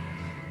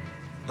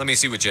 Let me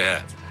see what you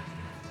have.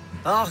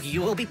 Oh,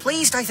 you will be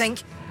pleased, I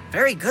think.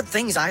 Very good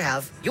things I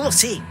have. You will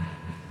see.